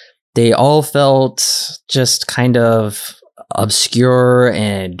nominees, they all felt just kind of obscure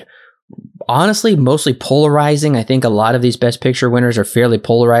and honestly mostly polarizing. I think a lot of these Best Picture winners are fairly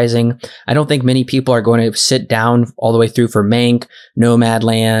polarizing. I don't think many people are going to sit down all the way through for Mank,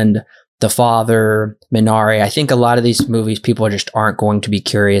 Nomadland, The Father, Minari. I think a lot of these movies people just aren't going to be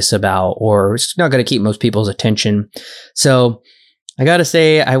curious about, or it's not going to keep most people's attention. So I gotta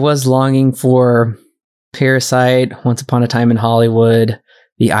say, I was longing for Parasite, Once Upon a Time in Hollywood,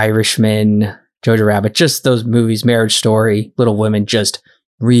 The Irishman, Jojo Rabbit, just those movies, Marriage Story, Little Women, just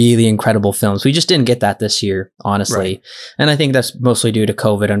really incredible films. We just didn't get that this year, honestly. Right. And I think that's mostly due to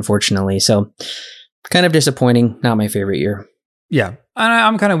COVID, unfortunately. So kind of disappointing. Not my favorite year. Yeah,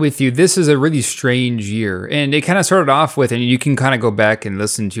 I'm kind of with you. This is a really strange year. And it kind of started off with, and you can kind of go back and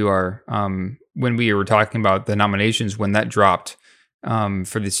listen to our, when we were talking about the nominations, when that dropped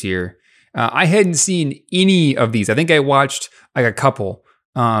for this year. I hadn't seen any of these. I think I watched like a couple.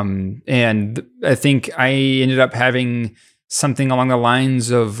 And I think I ended up having something along the lines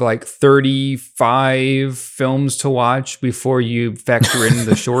of like 35 films to watch before you factor in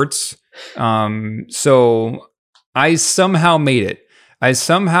the shorts. So I somehow made it. I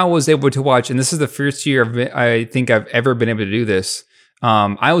somehow was able to watch, and this is the first year I think I've ever been able to do this.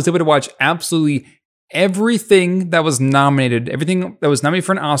 I was able to watch absolutely everything that was nominated, everything that was nominated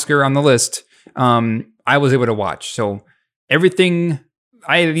for an Oscar on the list. I was able to watch. So everything,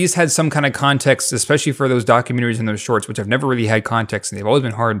 I at least had some kind of context, especially for those documentaries and those shorts, which I've never really had context, and they've always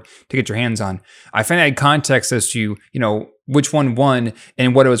been hard to get your hands on. I finally had context as to, which one won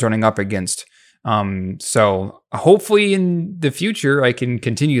and what it was running up against. So hopefully in the future I can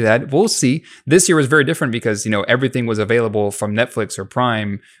continue that. We'll see. This year was very different because, everything was available from Netflix or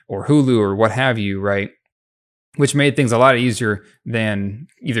Prime or Hulu or what have you, right? Which made things a lot easier than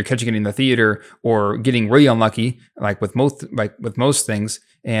either catching it in the theater or getting really unlucky, like with most things,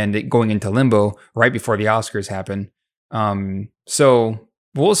 and it going into limbo right before the Oscars happen. So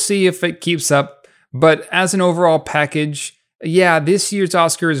we'll see if it keeps up. But as an overall package, yeah, this year's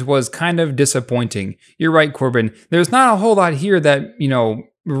Oscars was kind of disappointing. You're right, Corbin. There's not a whole lot here that,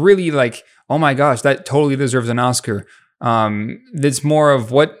 really like, oh my gosh, that totally deserves an Oscar. It's more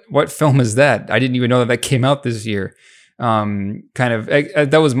of what film is that? I didn't even know that came out this year.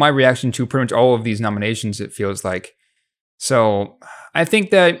 That was my reaction to pretty much all of these nominations, it feels like. So I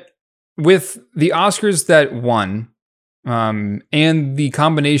think that with the Oscars that won, and the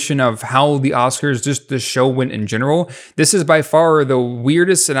combination of how the Oscars, just the show went in general, this is by far the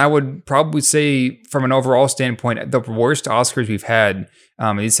weirdest, and I would probably say from an overall standpoint, the worst Oscars we've had,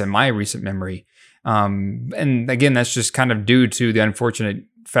 at least in my recent memory. And again, that's just kind of due to the unfortunate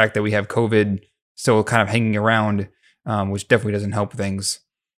fact that we have COVID still kind of hanging around, which definitely doesn't help things.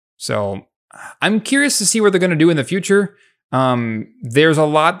 So I'm curious to see what they're going to do in the future. There's a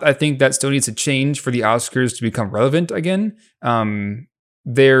lot I think that still needs to change for the Oscars to become relevant again.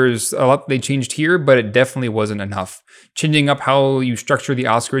 There's a lot they changed here, but it definitely wasn't enough. Changing up how you structure the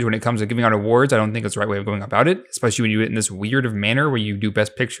Oscars when it comes to giving out awards, I don't think it's the right way of going about it, especially when you do it in this weird of manner where you do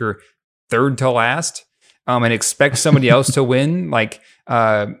Best Picture third to last, and expect somebody else to win, like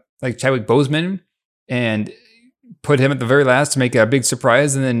Chadwick Boseman, and put him at the very last to make a big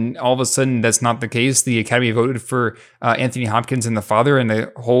surprise, and then all of a sudden that's not the case. The Academy voted for Anthony Hopkins and The Father, and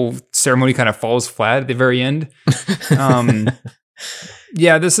the whole ceremony kind of falls flat at the very end.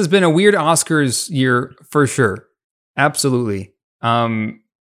 Yeah, this has been a weird Oscars year for sure. Absolutely.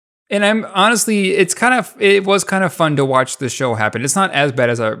 And I'm honestly, it was kind of fun to watch the show happen. It's not as bad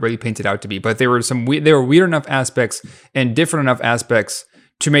as I really painted out to be, but there were weird enough aspects and different enough aspects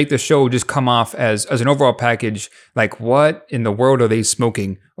to make the show just come off as an overall package, like what in the world are they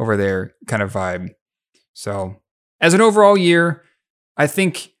smoking over there kind of vibe. So as an overall year, I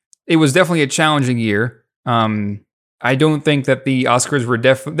think it was definitely a challenging year. I don't think that the Oscars were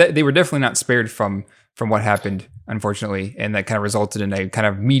definitely not spared from what happened, unfortunately, and that kind of resulted in a kind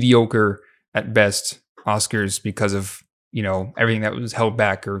of mediocre at best Oscars because of everything that was held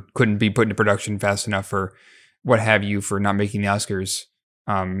back or couldn't be put into production fast enough or what have you for not making the Oscars.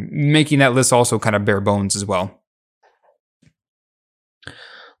 Making that list also kind of bare bones as well.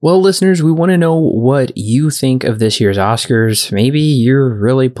 Well, listeners, we want to know what you think of this year's Oscars. Maybe you're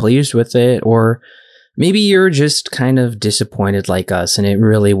really pleased with it, or maybe you're just kind of disappointed like us, and it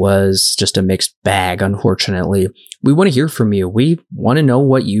really was just a mixed bag, unfortunately. We want to hear from you. We want to know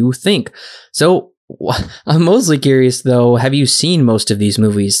what you think. So I'm mostly curious, though, have you seen most of these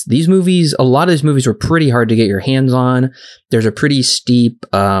movies? A lot of these movies were pretty hard to get your hands on. There's a pretty steep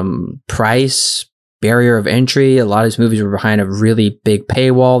price barrier of entry. A lot of these movies were behind a really big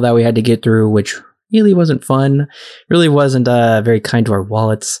paywall that we had to get through, which really wasn't fun. Really wasn't very kind to our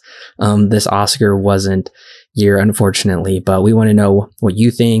wallets. This Oscar wasn't year, unfortunately, but we want to know what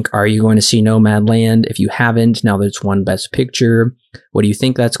you think. Are you going to see Nomadland? If you haven't, now that it's won Best Picture, what do you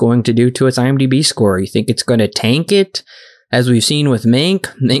think that's going to do to its IMDb score? You think it's going to tank it? As we've seen with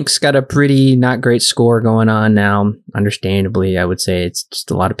Mank, Mank's got a pretty not great score going on now. Understandably, I would say it's just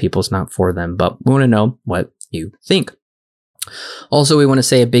a lot of people, it's not for them, but we want to know what you think. Also, we want to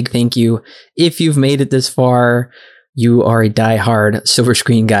say a big thank you. If you've made it this far, you are a diehard Silver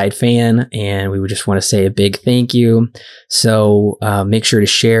Screen Guide fan, and we would just want to say a big thank you. So make sure to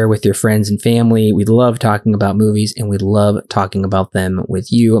share with your friends and family. We love talking about movies, and we love talking about them with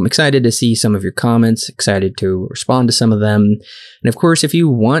you. I'm excited to see some of your comments, excited to respond to some of them. And of course, if you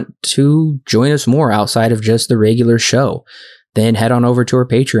want to join us more outside of just the regular show, then head on over to our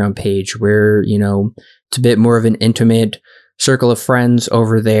Patreon page where, it's a bit more of an intimate circle of friends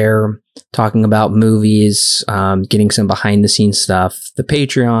over there talking about movies, getting some behind the scenes stuff. The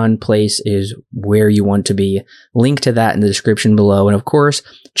Patreon place is where you want to be. Link to that in the description below. And of course,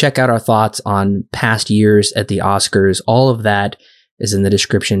 check out our thoughts on past years at the Oscars. All of that is in the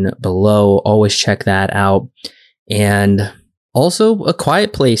description below. Always check that out. And also, A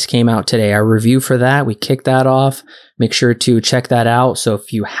Quiet Place came out today. Our review for that, we kicked that off. Make sure to check that out. So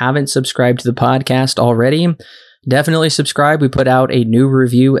if you haven't subscribed to the podcast already, definitely subscribe. We put out a new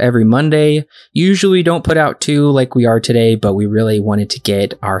review every Monday. Usually don't put out two like we are today, but we really wanted to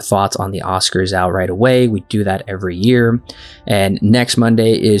get our thoughts on the Oscars out right away. We do that every year. And next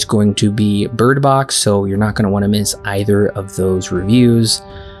Monday is going to be Bird Box, so you're not going to want to miss either of those reviews.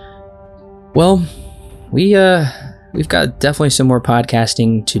 Well, we've got definitely some more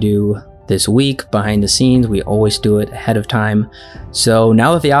podcasting to do this week behind the scenes. We always do it ahead of time. So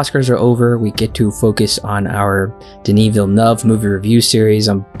now that the Oscars are over, we get to focus on our Denis Villeneuve movie review series.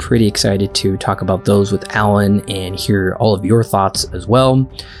 I'm pretty excited to talk about those with Alan and hear all of your thoughts as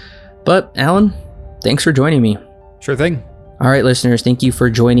well. But Alan, thanks for joining me. Sure thing. All right, listeners, thank you for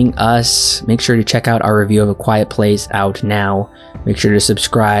joining us. Make sure to check out our review of A Quiet Place out now. Make sure to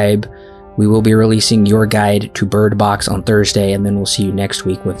subscribe. We will be releasing your guide to Bird Box on Thursday, and then we'll see you next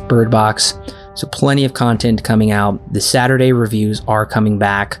week with Bird Box. So plenty of content coming out. The Saturday reviews are coming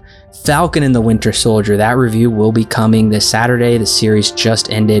back. Falcon and the Winter Soldier, that review will be coming this Saturday. The series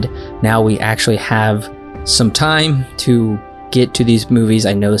just ended. Now we actually have some time to get to these movies.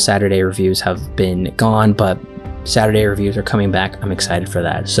 I know the Saturday reviews have been gone, but Saturday reviews are coming back. I'm excited for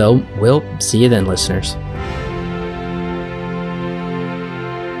that. So we'll see you then, listeners.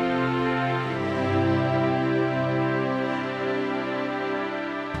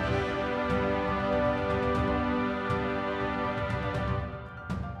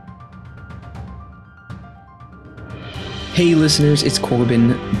 Hey listeners, it's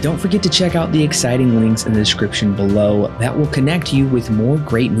Corbin. Don't forget to check out the exciting links in the description below that will connect you with more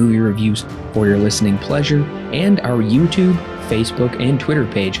great movie reviews for your listening pleasure, and our YouTube, Facebook, and Twitter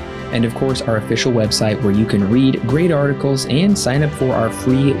page, and of course our official website where you can read great articles and sign up for our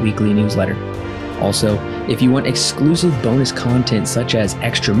free weekly newsletter. Also, if you want exclusive bonus content such as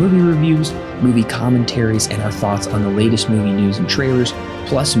extra movie reviews, movie commentaries, and our thoughts on the latest movie news and trailers,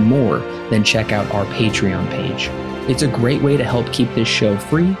 plus more, then check out our Patreon page. It's a great way to help keep this show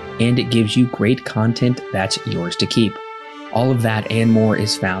free, and it gives you great content that's yours to keep. All of that and more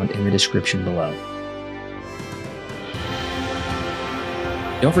is found in the description below.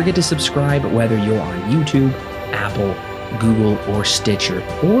 Don't forget to subscribe whether you're on YouTube, Apple, Google, or Stitcher,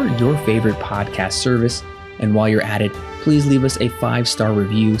 or your favorite podcast service. And while you're at it, please leave us a 5-star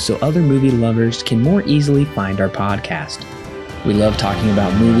review so other movie lovers can more easily find our podcast. We love talking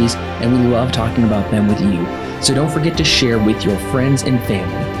about movies, and we love talking about them with you. So don't forget to share with your friends and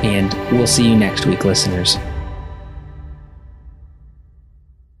family, and we'll see you next week, listeners.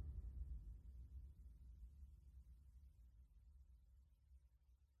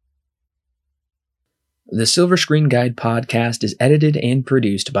 The Silver Screen Guide podcast is edited and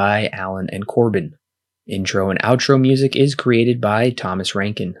produced by Alan and Corbin. Intro and outro music is created by Thomas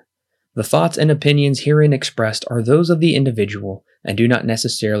Rankin. The thoughts and opinions herein expressed are those of the individual and do not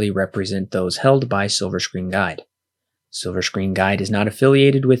necessarily represent those held by Silver Screen Guide. Silver Screen Guide is not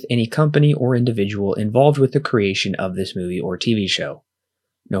affiliated with any company or individual involved with the creation of this movie or TV show.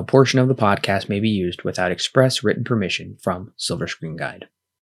 No portion of the podcast may be used without express written permission from Silver Screen Guide.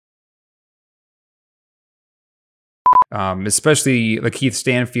 Especially Lakeith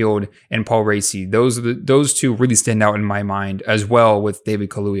Stanfield and Paul Raci. Those two really stand out in my mind, as well with David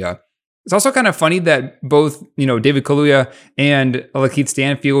Kaluuya. It's also kind of funny that both, David Kaluuya and Lakeith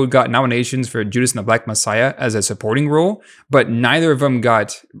Stanfield got nominations for Judas and the Black Messiah as a supporting role, but neither of them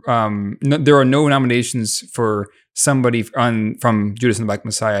got. There are no nominations for somebody from Judas and the Black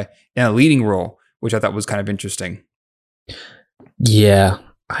Messiah in a leading role, which I thought was kind of interesting. Yeah,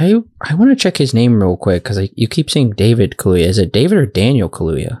 I want to check his name real quick because you keep saying David Kaluuya. Is it David or Daniel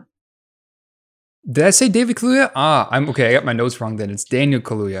Kaluuya? Did I say David Kaluuya? I'm okay. I got my notes wrong then. It's Daniel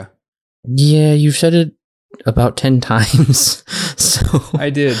Kaluuya. Yeah, you've said it about 10 times. So I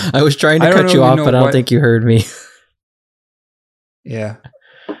did. I was trying to cut you off, but I don't think you heard me. Yeah.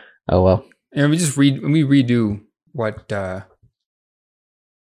 Oh well. And let me redo what I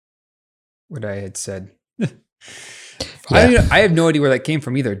had said. Yeah. I have no idea where that came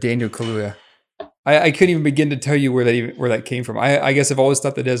from either. Daniel Kaluuya. I couldn't even begin to tell you where that came from. I guess I've always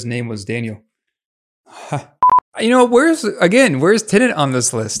thought that his name was Daniel. Where's Tenet on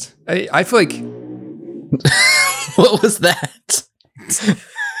this list? I feel like. What was that?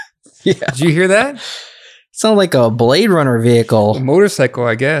 Yeah. Did you hear that? Sounds like a Blade Runner vehicle. A motorcycle,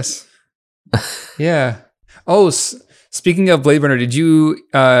 I guess. Yeah. Oh, speaking of Blade Runner, did you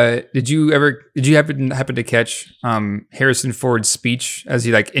happen to catch Harrison Ford's speech as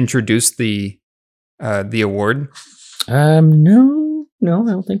he introduced the award? No, I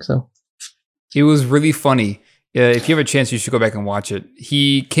don't think so. It was really funny. If you have a chance, you should go back and watch it.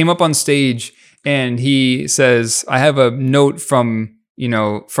 He came up on stage and he says, "I have a note from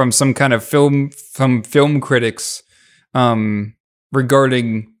some kind of film critics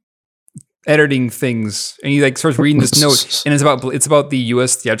regarding editing things," and he starts reading this note, and it's about the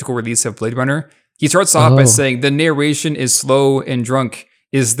U.S. theatrical release of Blade Runner. He starts off by saying the narration is slow and drunk.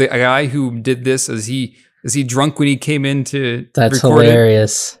 Is the guy who did this? Is he drunk when he came in to? That's record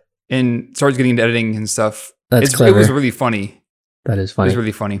hilarious. and starts getting into editing and stuff. That's It clever. was really funny. That is It funny. was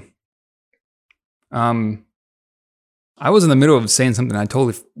really funny. I was in the middle of saying something. I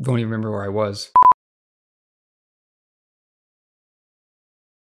totally don't even remember where I was.